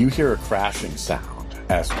 do you hear a crashing sound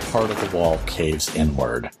as part of the wall caves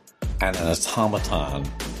inward and an automaton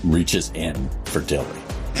reaches in for Dilly?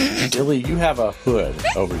 Dilly, you have a hood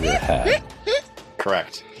over your head.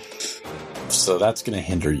 Correct. So that's going to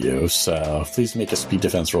hinder you. So please make a speed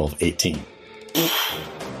defense roll of 18.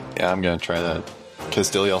 Yeah, I'm going to try that. Because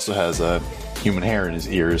Dilly also has human hair in his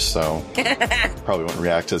ears, so probably won't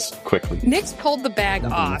react as quickly. Nyx pulled the bag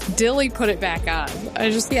off. Dilly put it back on.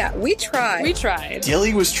 We tried. We tried.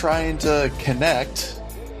 Dilly was trying to connect.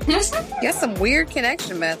 Got some weird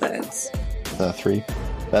connection methods. 3.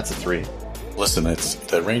 That's a 3. Listen, it's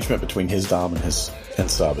the arrangement between his dom and his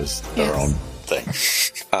sub is their own thing.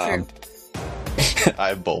 I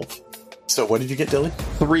have both. So what did you get, Dilly?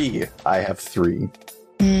 3. I have 3.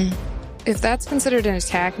 If that's considered an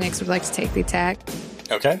attack, Nyx would like to take the attack.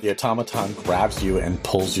 Okay. The automaton grabs you and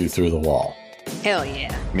pulls you through the wall. Hell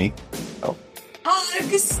yeah. Me? Oh.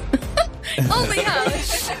 Hugs! Only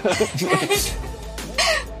hugs!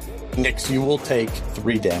 Nyx, you will take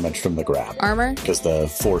 3 damage from the grab. Armor? Because the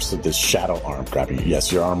force of this shadow arm grabbing you.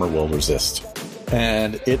 Yes, your armor will resist.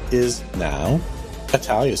 And it is now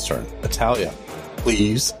Italia's turn. Italia,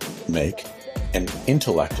 please make an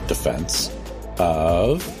intellect defense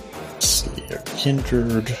of... Let's see, you're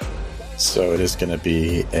hindered. So it is going to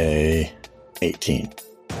be a 18.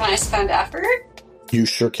 Can I spend effort? You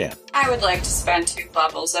sure can. I would like to spend 2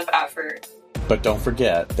 levels of effort. But don't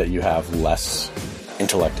forget that you have less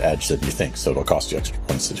intellect edge than you think, so it'll cost you extra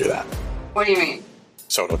points to do that. What do you mean?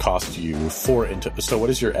 So it'll cost you 4 So what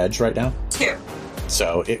is your edge right now? 2.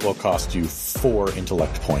 So it will cost you 4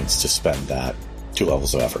 intellect points to spend that 2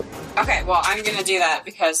 levels of effort. Okay, well, I'm gonna do that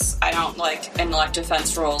because I don't like intellect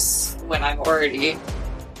defense rolls when I've already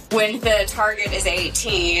when the target is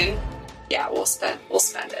 18, yeah, we'll spend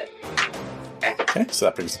it. Okay, so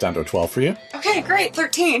that brings it down to a 12 for you. Okay, great,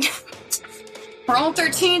 13. Roll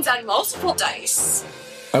 13s on multiple dice.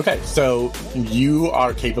 Okay, so you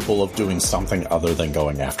are capable of doing something other than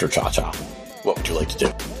going after Cha-Cha. What would you like to do?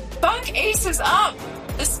 Fuck Aces up!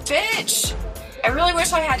 This bitch! I really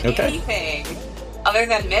wish I had anything other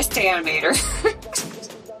than Mist Animator.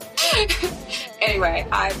 Anyway,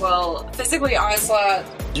 I will physically onslaught.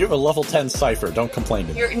 You have a level 10 Cypher. Don't complain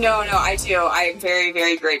to me. No, I do. I'm very,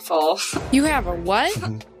 very grateful. You have a what?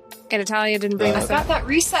 And Natalia didn't bring I've this got up. that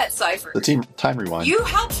reset cipher. The time rewind. You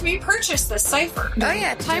helped me purchase this cipher. Oh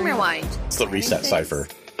yeah, time rewind. It's the reset Cypher.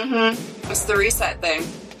 Mm-hmm. It's the reset thing.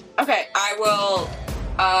 Okay, I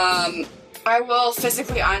will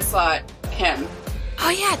physically onslaught him. Oh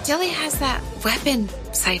yeah, Dilly has that weapon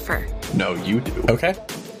cipher. No, you do. Okay.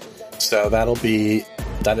 So that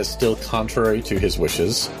is still contrary to his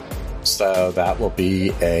wishes. So that will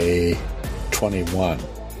be a 21,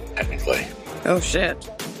 technically. Oh, shit.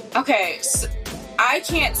 Okay, so I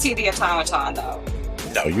can't see the automaton, though.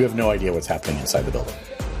 No, you have no idea what's happening inside the building.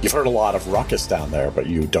 You've heard a lot of ruckus down there, but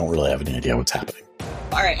you don't really have any idea what's happening.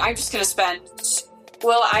 Alright, I'm just gonna spend...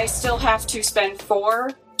 Will I still have to spend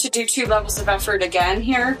 4 to do 2 levels of effort again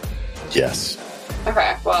here? Yes.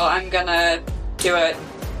 Okay, well, I'm gonna do it.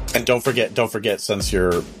 And don't forget, since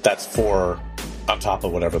that's 4 on top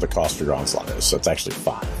of whatever the cost of your onslaught is, so it's actually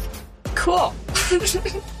 5. Cool.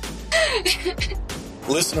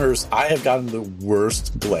 Listeners, I have gotten the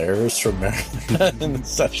worst glares from Marilyn in this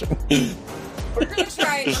session. We're gonna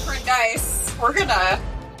try different dice. We're gonna...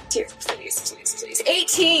 Dear, please.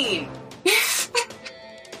 18!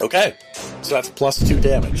 Okay, so that's plus 2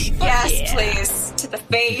 damage. Yes, please. To the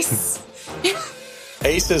face.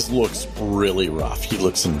 Aces looks really rough. He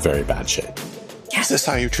looks in very bad shape. Is this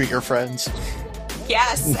how you treat your friends?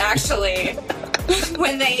 Yes, actually.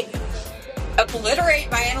 When they obliterate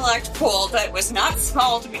my intellect pool that was not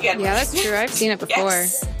small to begin with. Yeah, that's true. I've seen it before.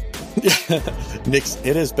 Yes. Nix,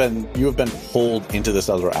 you have been pulled into this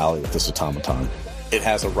other alley with this automaton. It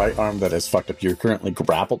has a right arm that is fucked up. You're currently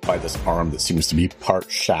grappled by this arm that seems to be part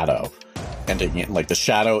shadow. And again, like the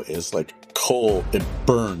shadow is like cold. It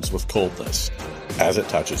burns with coldness as it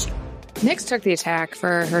touches you. Nyx took the attack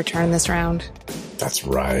for her turn this round. That's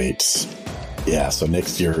right. Yeah, so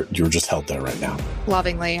Nix, you're just held there right now.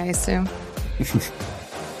 Lovingly, I assume.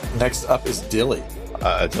 Next up is Dilly.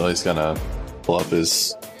 Dilly's gonna pull up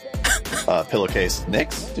his pillowcase.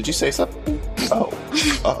 Nyx, did you say something?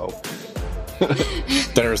 Oh.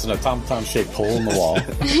 There's an automaton-shaped hole in the wall,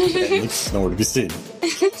 and Nix is nowhere to be seen.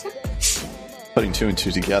 Putting 2 and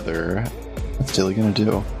 2 together, what's Dilly gonna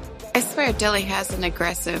do? I swear Dilly has an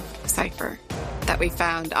aggressive cipher that we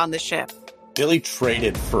found on the ship. Dilly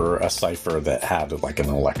traded for a cipher that had like an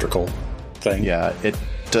electrical thing. Yeah, it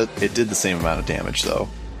did the same amount of damage though.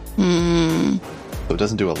 So it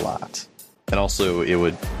doesn't do a lot. And also it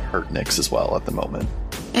would hurt Nyx as well at the moment.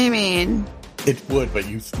 I mean, It would, but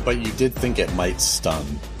you did think it might stun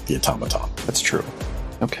the automaton. That's true.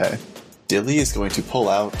 Okay. Dilly is going to pull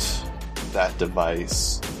out that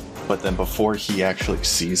device, but then before he actually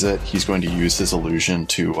sees it, he's going to use his illusion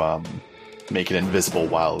to make it invisible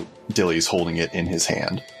while Dilly's holding it in his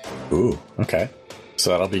hand. Ooh, okay.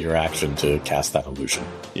 So that'll be your action to cast that illusion.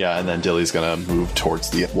 Yeah, and then Dilly's going to move towards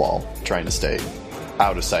the wall, trying to stay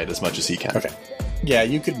out of sight as much as he can. Okay. Yeah,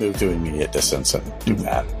 you could move to immediate distance and do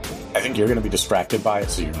that. I think you're going to be distracted by it,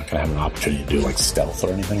 so you're not going to have an opportunity to do like stealth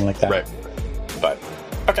or anything like that. Right. But,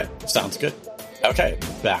 okay, sounds good. Okay,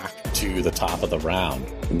 back to the top of the round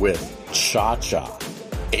with Cha-Cha.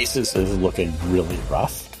 Aces is looking really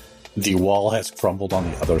rough. The wall has crumbled on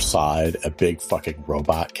the other side. A big fucking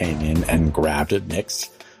robot came in and grabbed it, Nyx,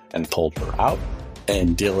 and pulled her out.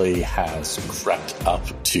 And Dilly has crept up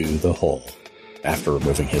to the hole after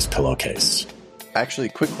removing his pillowcase. Actually,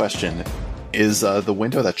 quick question. Is the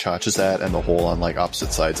window that Cha-Cha's at and the hole on like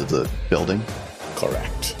opposite sides of the building?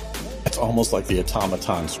 Correct. It's almost like the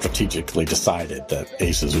automaton strategically decided that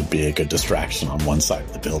Aces would be a good distraction on one side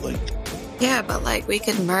of the building. yeah, but like we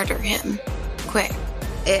could murder him quick.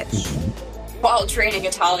 Ish. While draining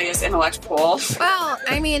Italia's intellect pool. Well,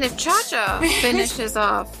 I mean, if Cha-Cha finishes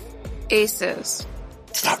off Aces.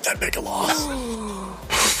 It's not that big a loss.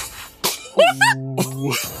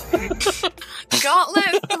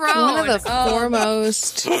 Gauntlet thrown. One of the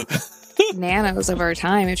foremost nanos of our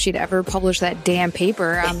time, if she'd ever published that damn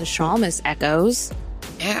paper on the Shalmas echoes.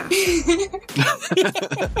 Yeah.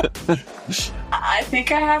 I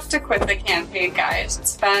think I have to quit the campaign, guys.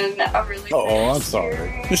 It's been a really Oh, good I'm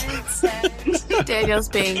sorry. experience, and Daniel's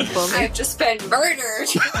being bullied. I've just been murdered.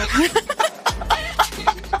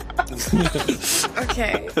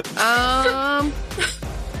 Okay. I'm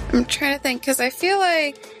trying to think because I feel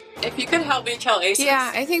like, If you could help me kill Aces.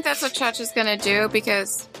 yeah, I think that's what Chacha's gonna do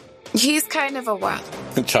because he's kind of a wild.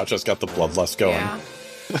 Chacha's got the bloodlust going. Yeah.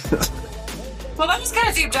 Well, that was kind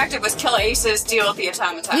of the objective, was kill Aces, deal with the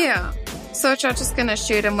automaton. Yeah. So Chacha's gonna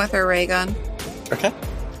shoot him with her ray gun. Okay.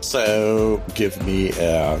 So give me,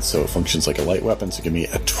 so it functions like a light weapon, so give me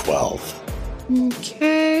a 12.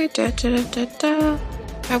 Okay.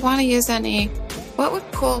 I want to use any. What would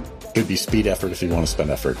cool? It would be speed effort if you want to spend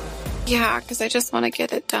effort. Yeah, because I just want to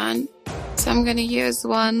get it done. So I'm gonna use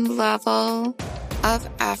 1 level of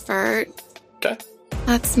effort. Okay.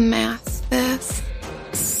 Let's math this.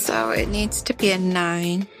 So it needs to be a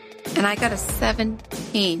 9. And I got a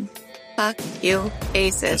 17. Fuck you,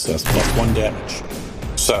 Aces. So that's plus 1 damage.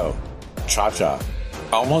 So, Cha-Cha,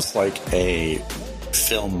 almost like a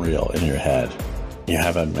film reel in your head, you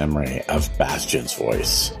have a memory of Bastion's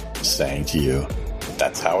voice saying to you,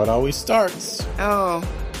 "That's how it always starts." Oh.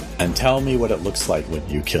 And tell me what it looks like when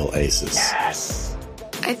you kill Aces. Yes.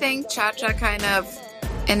 I think Cha-Cha kind of,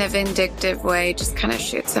 in a vindictive way, just kind of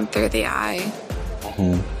shoots him through the eye.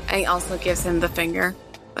 Mhm. And also gives him the finger.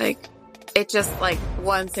 Like, it just like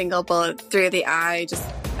one single bullet through the eye, just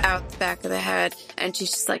out the back of the head. And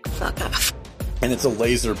she's just like, fuck off. And it's a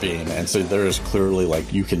laser beam, and so there is clearly,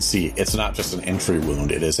 like, you can see, it's not just an entry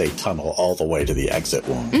wound, it is a tunnel all the way to the exit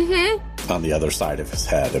wound on the other side of his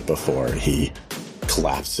head before he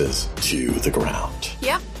collapses to the ground.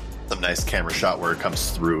 Yep. Some nice camera shot where it comes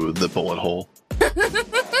through the bullet hole.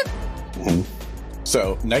 Mhm.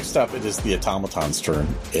 So, next up, it is the automaton's turn.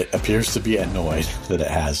 It appears to be annoyed that it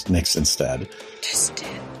has Nyx instead. Just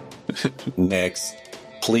did. Nyx,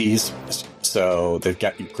 please. So, they've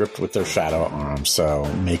got you gripped with their shadow arm, so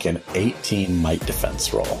make an 18 might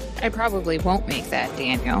defense roll. I probably won't make that,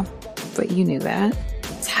 Daniel. But you knew that.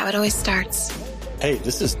 That's how it always starts. Hey,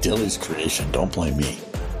 this is Dilly's creation, don't blame me.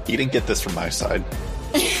 You didn't get this from my side.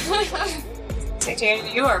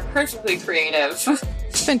 Dan, you are perfectly creative.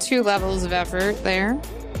 Spent 2 levels of effort there.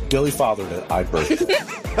 Dilly fathered it, I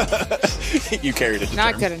birthed it. You carried it to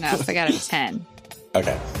Not term. good enough. I got a 10.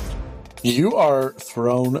 Okay. You are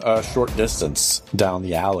thrown a short distance down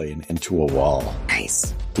the alley and into a wall.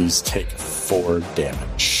 Nice. Please take 4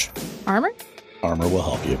 damage. Armor? Armor will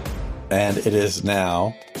help you. And it is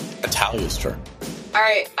now Atalia's turn.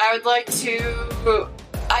 Alright, I would like to...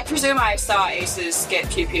 I presume I saw Aces get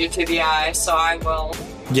pew-pewed to the eye, so I will...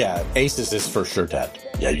 Yeah, Aces is for sure dead.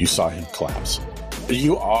 Yeah, you saw him collapse.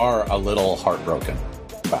 You are a little heartbroken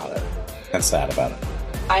about it and sad about it.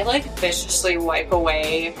 I, like, viciously wipe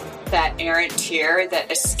away that errant tear that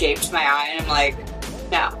escaped my eye, and I'm like,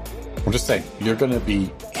 no. I'm just saying, you're going to be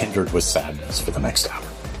hindered with sadness for the next hour.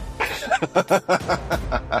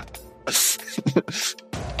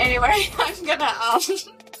 Anyway,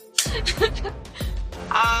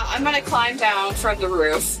 I'm gonna climb down from the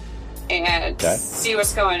roof and see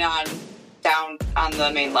what's going on down on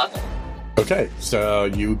the main level. Okay, so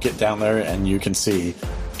you get down there and you can see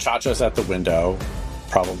Cha-Cha's at the window,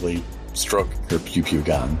 probably stroking her pew-pew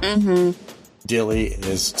gun. Mm-hmm. Dilly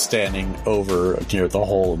is standing over near the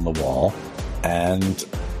hole in the wall, and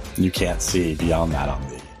you can't see beyond that on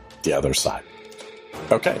the other side.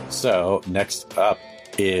 Okay, so next up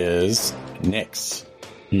is Nyx.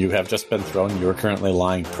 You have just been thrown. You are currently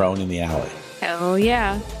lying prone in the alley. Hell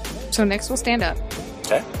yeah. So Nyx will stand up.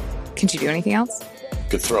 Okay. Can she do anything else?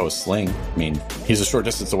 Could throw a sling. I mean, he's a short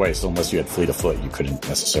distance away, so unless you had fleet of foot, you couldn't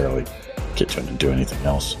necessarily get to him and do anything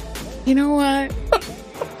else. You know what?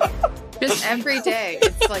 Just every day,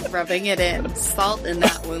 it's like rubbing it in. Salt in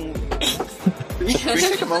that wound. Can we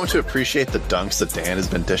take a moment to appreciate the dunks that Dan has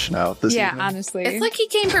been dishing out this evening? Honestly. It's like he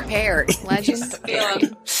came prepared. Legend.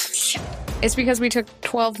 Feeling. It's because we took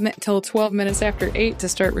 12 minutes after 8 to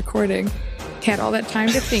start recording. Had all that time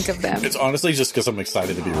to think of them. It's honestly just because I'm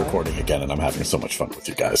excited to be recording again, and I'm having so much fun with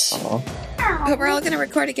you guys. But we're all going to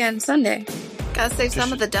record again Sunday. Gotta save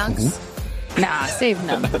some of the dunks. Nah, save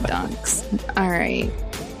none of the dunks. All right.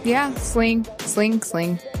 Yeah, sling.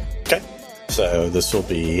 Okay. So this will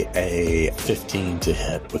be a 15 to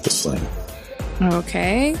hit with the sling.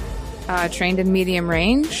 Okay. Trained in medium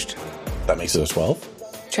ranged. That makes it a 12.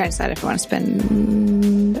 Try to decide if I want to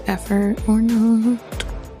spend effort or not.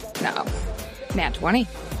 No. Nat 20.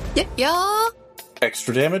 Yeah.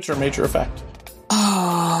 Extra damage or major effect?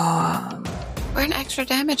 We're an extra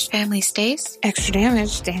damage family, Stace. Extra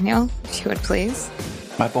damage, Daniel, if you would please.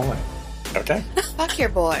 My boy. Okay. Fuck your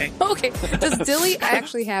boy. Okay. Does Dilly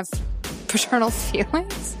actually have paternal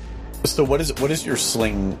feelings? So what does your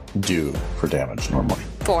sling do for damage normally?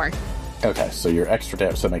 4. Okay, so your extra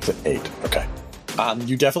damage, so that makes it 8. Okay.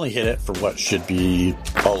 You definitely hit it for what should be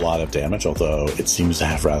a lot of damage, although it seems to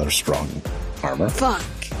have rather strong armor. Fuck.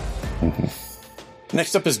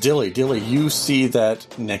 Next up is Dilly. Dilly, you see that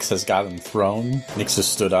Nyx has gotten thrown. Nyx has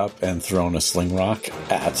stood up and thrown a sling rock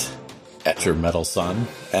at your metal son.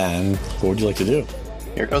 And what would you like to do?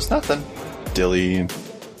 Here goes nothing. Dilly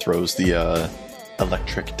throws the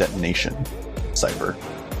electric detonation cipher.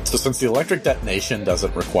 So since the electric detonation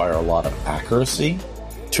doesn't require a lot of accuracy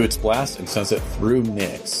to its blast, and since it threw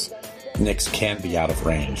Nyx, Nyx can be out of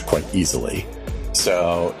range quite easily.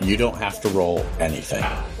 So you don't have to roll anything.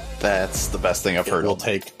 That's the best thing I've heard.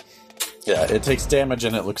 It takes damage,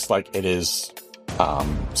 and it looks like it is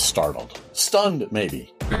startled. Stunned,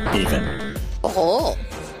 maybe, even. Oh.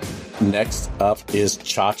 Next up is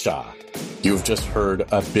Cha-Cha. You've just heard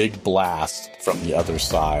a big blast from the other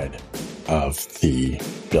side of the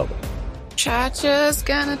building. Cha-Cha's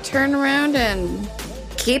gonna turn around and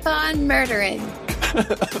keep on murdering.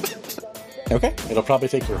 Okay. It'll probably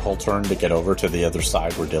take your whole turn to get over to the other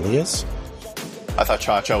side where Dilly is. I thought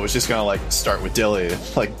Cha-Cha was just gonna, start with Dilly.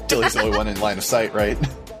 Dilly's the only one in line of sight, right?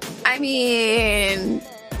 I mean,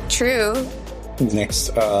 true. Next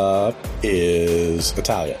up is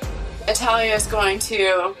Italia. Italia is going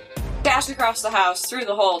to dash across the house through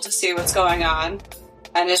the hole to see what's going on.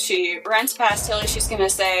 And as she runs past Tilly, she's going to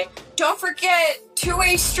say, "Don't forget,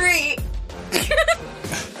 two-way street."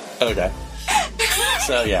 Okay.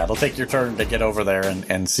 So yeah, it'll take your turn to get over there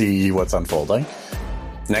and see what's unfolding.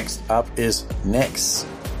 Next up is Nyx.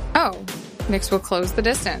 Oh, Nyx will close the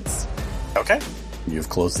distance. Okay. You've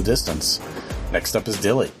closed the distance. Next up is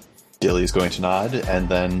Dilly. Dilly's going to nod and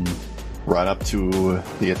then run up to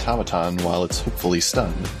the automaton while it's hopefully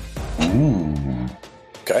stunned.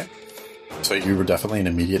 Okay. So you were definitely in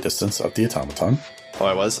immediate distance of the automaton. Oh,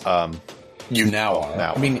 I was? You now are.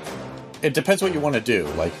 Now. I mean, it depends what you want to do.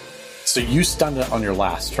 So you stunned it on your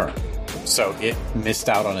last turn. So it missed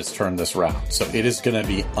out on its turn this round. So it is going to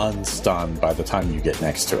be unstunned by the time you get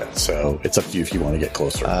next to it. So it's up to you if you want to get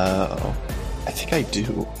closer. Oh. I think I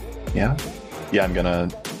do. Yeah? Yeah, I'm going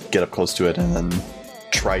to get up close to it and then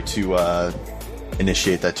try to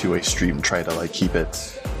initiate that two-way street and try to keep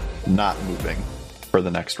it not moving for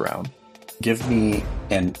the next round. Give me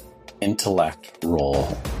an intellect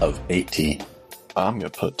roll of 18. I'm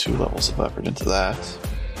going to put 2 levels of effort into that.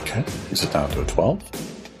 Okay. Is it down to a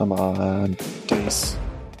 12? Come on, dice.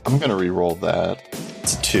 I'm going to re-roll that.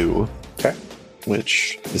 It's a 2. Okay.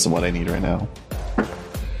 Which isn't what I need right now.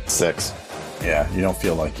 6. Yeah, you don't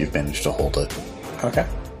feel like you've managed to hold it. Okay.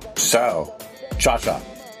 So, Cha-Cha.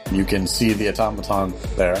 You can see the automaton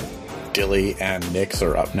there. Dilly and Nyx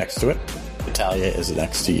are up next to it. Italia is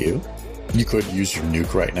next to you. You could use your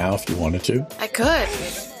nuke right now if you wanted to. I could.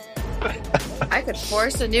 I could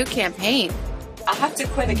force a new campaign. I'll have to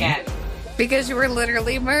quit again. Because you were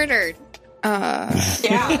literally murdered.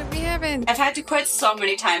 Yeah. We haven't I've had to quit so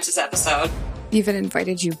many times this episode. even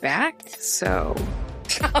invited you back, so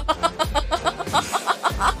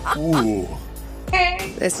Ooh.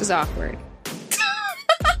 Okay. this is awkward.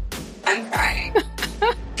 I'm crying.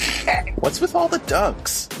 Okay. What's with all the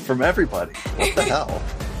dunks from everybody? What the hell?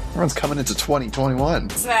 Everyone's coming into 2021.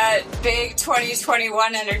 It's that big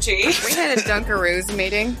 2021 energy. We had a Dunkaroos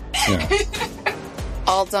meeting. Yeah.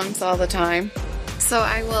 All dunks all the time. So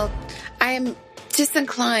I am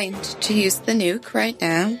disinclined to use the nuke right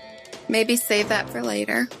now. Maybe save that for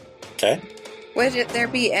later. Okay. Would there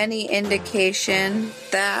be any indication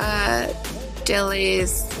that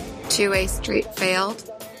Dilly's two-way street failed?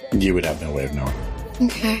 You would have no way of knowing.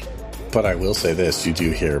 Okay. But I will say this, you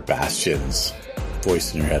do hear Bastion's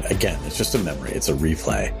voice in your head. Again, it's just a memory. It's a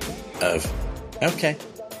replay of, okay,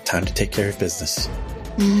 time to take care of business.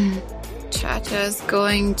 Cha-Cha's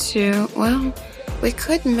going to, well, we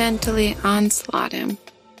could mentally onslaught him.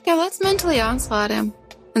 Yeah, let's mentally onslaught him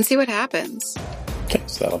and see what happens. Okay,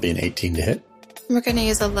 so that'll be an 18 to hit. We're going to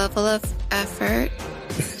use a level of effort.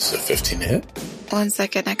 So 15 to hit. 1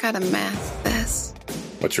 second, I gotta math this.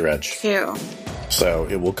 What's your edge? 2. So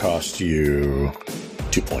it will cost you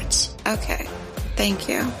 2 points. Okay, thank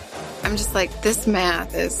you. I'm just like, this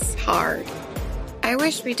math is hard. I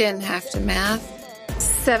wish we didn't have to math.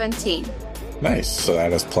 17. Nice. So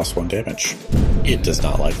that is plus 1 damage. It does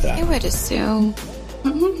not like I that. would assume.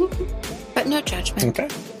 But no judgment. Okay.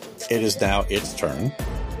 It is now its turn.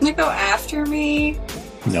 You go after me?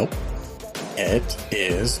 Nope. It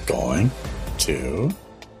is going to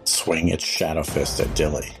swing its Shadow Fist at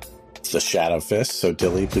Dilly. It's the Shadow Fist, so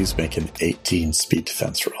Dilly, please make an 18 speed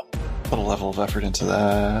defense roll. Put a level of effort into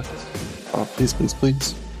that. Oh, please, please,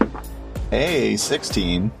 please. Hey,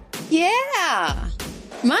 16. Yeah!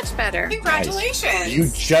 Much better. Congratulations. You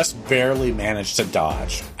just barely managed to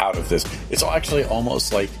dodge out of this. It's actually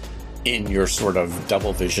almost like in your sort of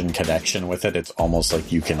double vision connection with it, it's almost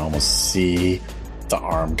like you can almost see the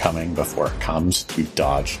arm coming before it comes. You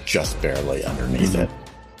dodge just barely underneath it.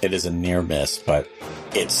 It is a near miss, but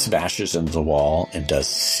it smashes into the wall and does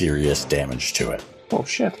serious damage to it. Oh,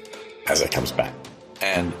 shit. As it comes back.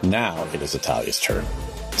 And now it is Italia's turn.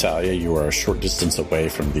 Italia, you are a short distance away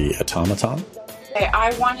from the automaton. Okay,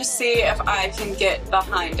 I want to see if I can get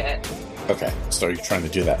behind it. Okay, so you're trying to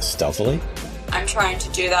do that stealthily? I'm trying to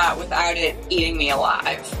do that without it eating me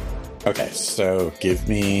alive. Okay, so give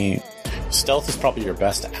me... Stealth is probably your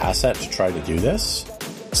best asset to try to do this.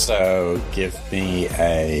 So give me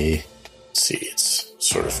a... Let's see, it's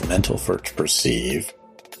sort of mental for it to perceive.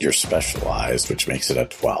 You're specialized, which makes it a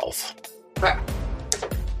 12. Okay.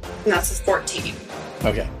 And that's a 14.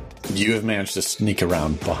 Okay. You have managed to sneak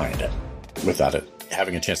around behind it without it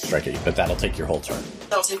having a chance to strike at you, but that'll take your whole turn.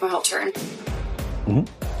 That'll take my whole turn.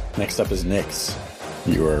 Mm-hmm. Next up is Nyx.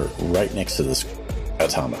 You are right next to this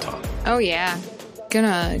automaton. Oh, yeah.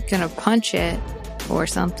 Gonna punch it or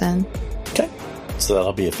something. Okay. So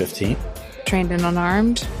that'll be a 15. Trained and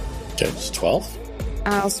unarmed. Okay, it's 12.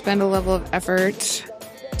 I'll spend a level of effort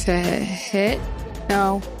to hit.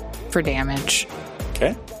 No, for damage.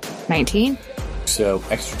 Okay. 19. So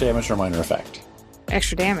extra damage or minor effect?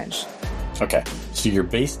 Extra damage. Okay. So your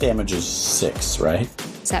base damage is 6, right?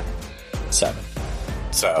 7. 7.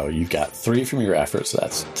 So you've got 3 from your effort, so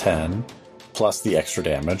that's 10. Plus the extra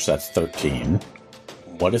damage, that's 13.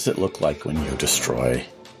 What does it look like when you destroy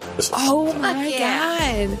this? Oh my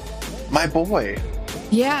god. My boy.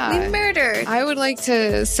 Yeah. We murdered. I would like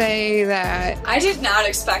to say that. I did not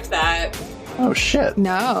expect that. Oh, shit.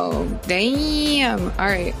 No. Damn. All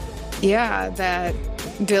right. Yeah, that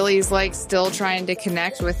Dilly's like still trying to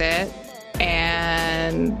connect with it.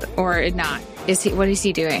 Or not. What is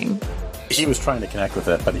he doing? He was trying to connect with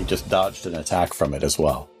it, but he just dodged an attack from it as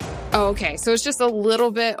well. Oh, okay. So it's just a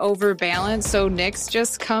little bit overbalanced. So Nyx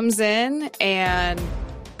just comes in and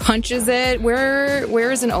punches it.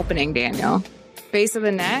 Where is an opening, Daniel? Base of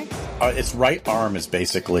the neck? Its right arm is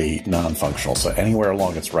basically non-functional, so anywhere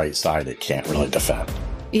along its right side, it can't really defend.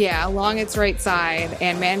 Yeah, along its right side,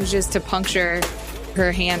 and manages to puncture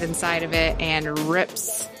her hand inside of it and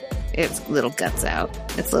rips its little guts out.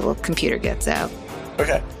 Its little computer guts out.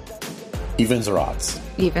 Okay. Evens or odds?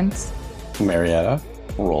 Evens. Marietta,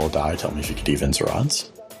 roll a die. Tell me if you get evens or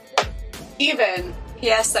odds. Even.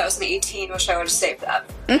 Yes, that was an 18. Wish I would have saved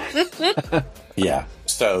that. Yeah.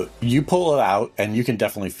 So you pull it out, and you can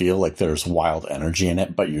definitely feel like there's wild energy in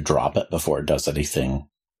it, but you drop it before it does anything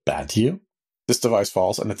bad to you. This device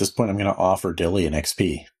falls, and at this point, I'm going to offer Dilly an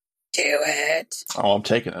XP. Do it. Oh, I'm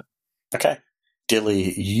taking it. Okay.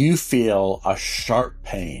 Dilly, you feel a sharp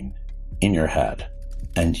pain in your head,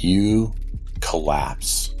 and you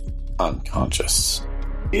collapse unconscious.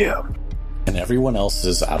 Yeah. And everyone else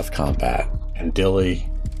is out of combat. And Dilly,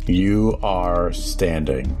 you are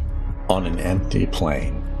standing on an empty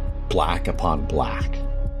plain, black upon black.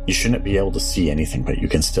 You shouldn't be able to see anything, but you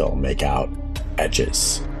can still make out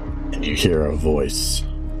edges. And you hear a voice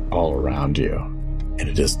all around you. And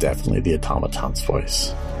it is definitely the automaton's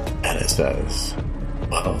voice. And it says,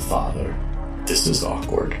 "Oh, Father, this is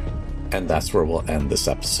awkward." And that's where we'll end this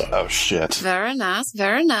episode. Oh, shit. Very nice.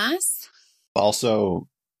 Very nice. Also,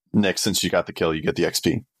 Nick, since you got the kill, you get the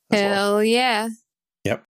XP. as well. Hell yeah.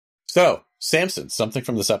 Yep. So, Samson, something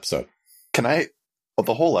from this episode. Can I... Well,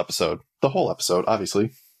 the whole episode,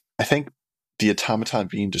 obviously. I think the automaton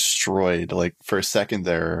being destroyed, like, for a second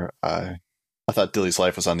there, I thought Dilly's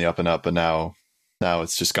life was on the up and up, but now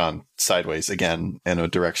it's just gone sideways again in a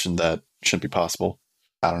direction that shouldn't be possible.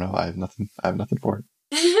 I don't know. I have nothing for it.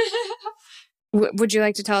 Would you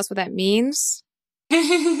like to tell us what that means?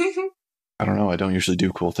 I don't know. I don't usually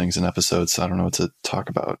do cool things in episodes, so I don't know what to talk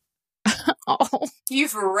about. Oh.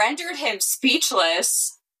 You've rendered him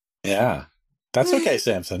speechless. Yeah. That's okay,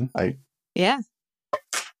 Samson. Yeah.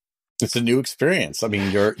 It's a new experience. I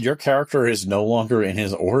mean, your character is no longer in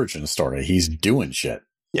his origin story. He's doing shit.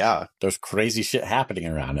 Yeah. There's crazy shit happening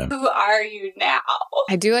around him. Who are you now?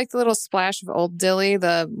 I do like the little splash of old Dilly,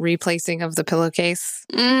 the replacing of the pillowcase.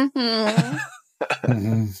 Mm-hmm.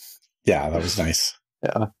 Yeah, that was nice.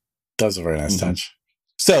 Yeah. That was a very nice touch.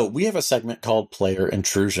 So we have a segment called Player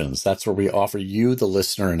Intrusions. That's where we offer you, the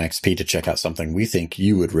listener, an XP to check out something we think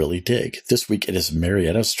you would really dig. This week it is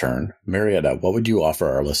Marietta's turn. Marietta, what would you offer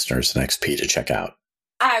our listeners an XP to check out?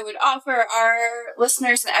 I would offer our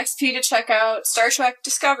listeners an XP to check out Star Trek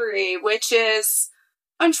Discovery, which is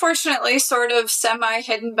unfortunately sort of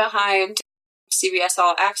semi-hidden behind CBS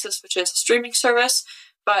All Access, which is a streaming service.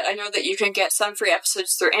 but I know that you can get some free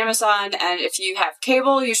episodes through Amazon, and if you have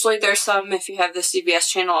cable, usually there's some if you have the CBS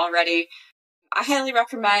channel already. I highly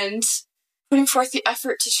recommend putting forth the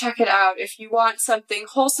effort to check it out. If you want something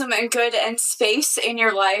wholesome and good and space in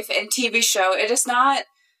your life and TV show, it is not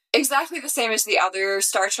exactly the same as the other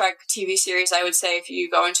Star Trek TV series, I would say, if you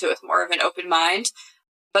go into it with more of an open mind.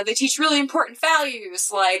 But they teach really important values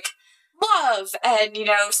like love and,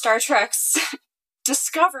 Star Trek's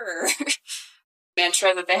discover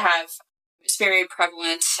mantra that they have is very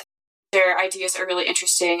prevalent. Their ideas are really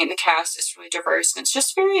interesting, and the cast is really diverse, and it's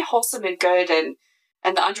just very wholesome and good, and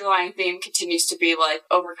the underlying theme continues to be, like,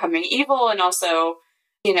 overcoming evil, and also,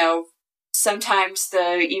 sometimes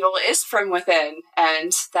the evil is from within,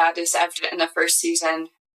 and that is evident in the first season.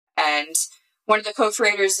 And one of the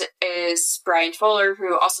co-creators is Brian Fuller,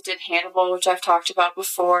 who also did Hannibal, which I've talked about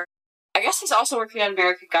before. I guess he's also working on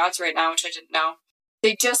American Gods right now, which I didn't know.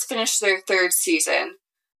 They just finished their third season.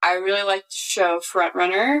 I really like the show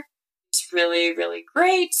Frontrunner. It's really, really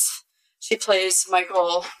great. She plays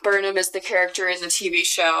Michael Burnham as the character in the TV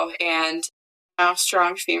show, and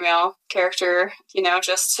strong female character,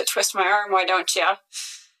 just to twist my arm, why don't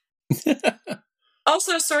you?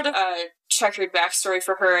 Also sort of a checkered backstory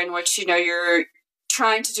for her in which, you're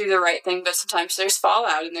trying to do the right thing, but sometimes there's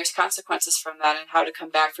fallout and there's consequences from that, and how to come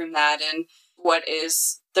back from that, and what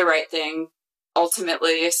is the right thing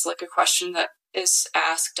ultimately is like a question that is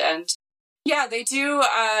asked. And yeah, they do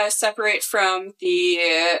separate from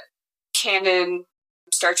the canon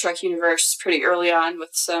Star Trek universe pretty early on with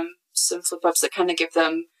some flip-ups that kind of give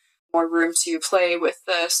them more room to play with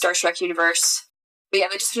the Star Trek universe. But yeah,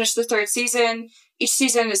 they just finished the third season. Each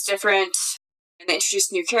season is different, and they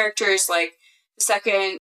introduce new characters. Like, the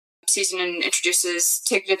second season introduces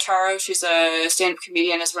Tig Notaro. She's a stand-up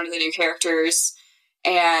comedian as one of the new characters.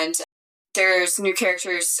 And there's new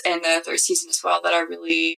characters in the third season as well that are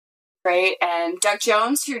really great. And Doug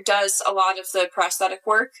Jones, who does a lot of the prosthetic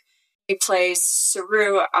work, he plays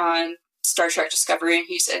Saru on Star Trek Discovery, and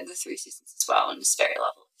he's in the 3 seasons as well, and is very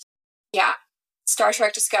lovely. Yeah, Star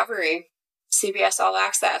Trek Discovery, CBS All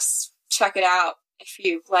Access. Check it out if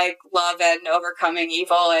you like love and overcoming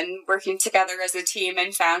evil and working together as a team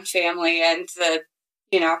and found family and the,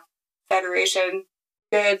 Federation.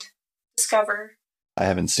 Good. Discover. I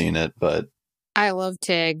haven't seen it, but I love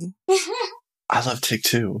Tig. I love Tig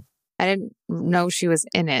too. I didn't know she was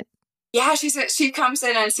in it. Yeah, she comes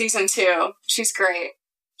in on season 2. She's great.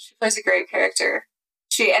 She plays a great character.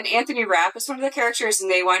 And Anthony Rapp is one of the characters,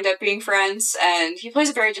 and they wind up being friends, and he plays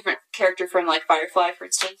a very different character from, like, Firefly, for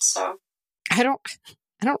instance, so. I don't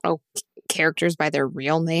know characters by their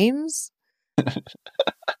real names.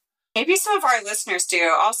 Maybe some of our listeners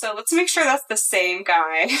do. Also, let's make sure that's the same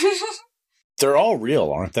guy. They're all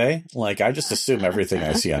real, aren't they? Like, I just assume everything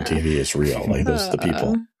I see on TV is real. Like, those are the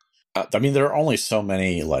people. There are only so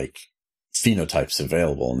many, like, phenotypes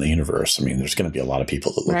available in the universe. There's going to be a lot of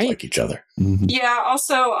people that look like each other. Mm-hmm. Yeah,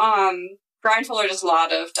 also, Brian Fuller does a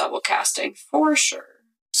lot of double casting, for sure.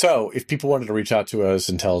 So, if people wanted to reach out to us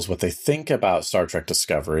and tell us what they think about Star Trek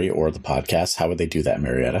Discovery or the podcast, how would they do that,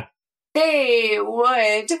 Marietta? They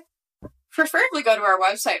would preferably go to our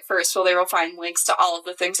website first, where they will find links to all of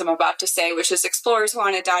the things I'm about to say, which is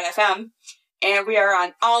explorerswanted.fm. And we are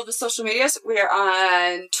on all the social medias. We are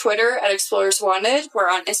on Twitter at Explorers Wanted. We're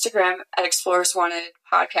on Instagram at Explorers Wanted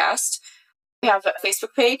Podcast. We have a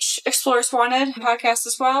Facebook page, Explorers Wanted Podcast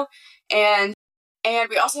as well. And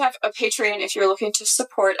we also have a Patreon if you're looking to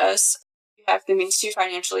support us. We have the means to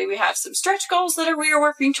financially. We have some stretch goals that we are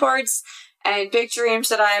working towards and big dreams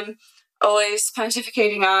that I'm always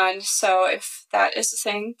pontificating on. So if that is a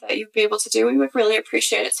thing that you'd be able to do, we would really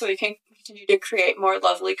appreciate it so we can continue to create more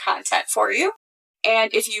lovely content for you.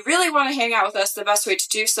 And if you really want to hang out with us, the best way to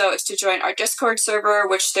do so is to join our Discord server,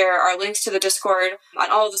 which there are links to the Discord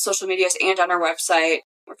on all of the social medias and on our website.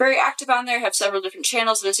 We're very active on there, have several different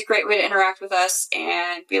channels, and it's a great way to interact with us.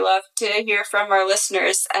 And we love to hear from our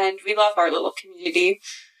listeners, and we love our little community.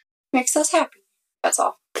 Makes us happy. That's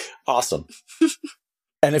all. Awesome.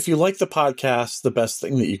 And if you like the podcast, the best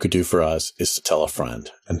thing that you could do for us is to tell a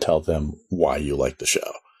friend and tell them why you like the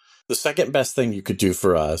show. The second best thing you could do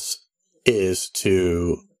for us is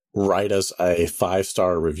to write us a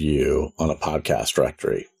 5-star review on a podcast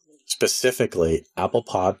directory, specifically Apple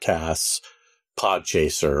Podcasts,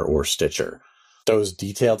 Podchaser, or Stitcher. Those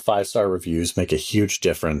detailed 5-star reviews make a huge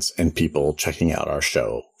difference in people checking out our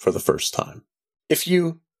show for the first time. If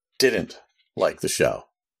you didn't like the show,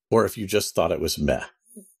 or if you just thought it was meh,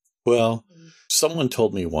 well, someone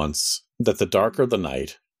told me once that the darker the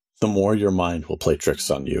night, the more your mind will play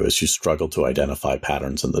tricks on you as you struggle to identify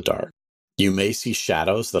patterns in the dark. You may see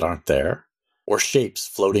shadows that aren't there, or shapes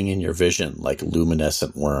floating in your vision like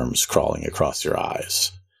luminescent worms crawling across your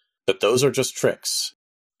eyes. But those are just tricks.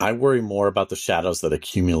 I worry more about the shadows that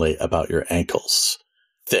accumulate about your ankles.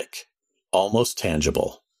 Thick, almost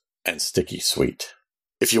tangible, and sticky sweet.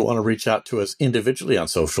 If you want to reach out to us individually on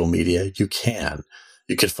social media, you can.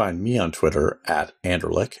 You can find me on Twitter at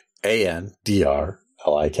Andrlik,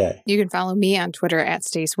 ANDRLIK. You can follow me on Twitter at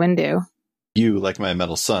Stace Windu. You, like my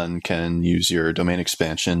metal son, can use your domain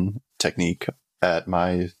expansion technique at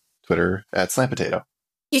my Twitter at Slampotato.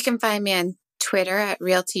 You can find me on Twitter at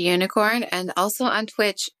RealTUnicorn and also on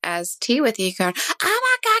Twitch as Tea with Unicorn. Oh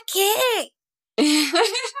my god, Kitty!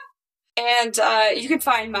 And you can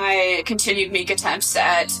find my continued meek attempts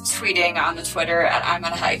at tweeting on the Twitter at I'm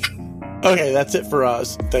on a hike. Okay, that's it for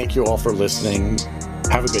us. Thank you all for listening.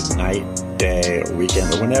 Have a good night, day, or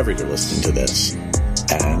weekend, or whenever you're listening to this.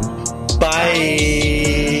 And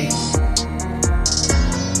bye!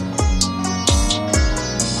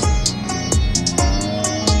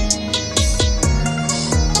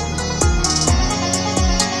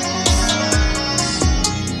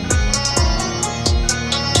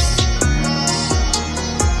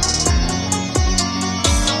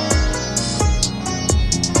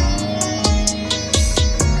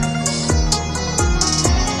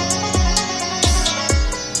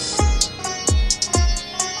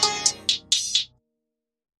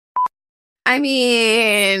 I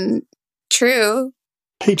mean, true.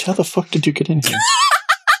 Paige, how the fuck did you get in here?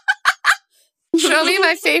 Show me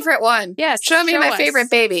my favorite one. Yes, Show me my us. favorite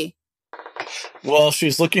baby. Well,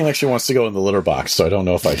 she's looking like she wants to go in the litter box, so I don't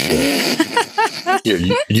know if I should.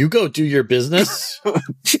 Here, you go do your business.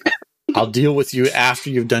 I'll deal with you after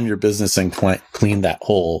you've done your business and clean that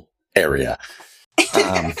whole area.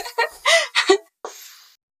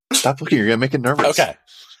 Stop looking. You're going to make it nervous. Okay.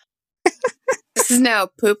 This is now a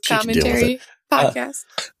poop She can deal with commentary it. podcast.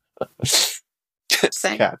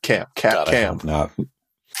 Same. Cat cam. God, I Cam. hope not.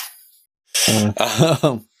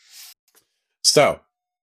 So,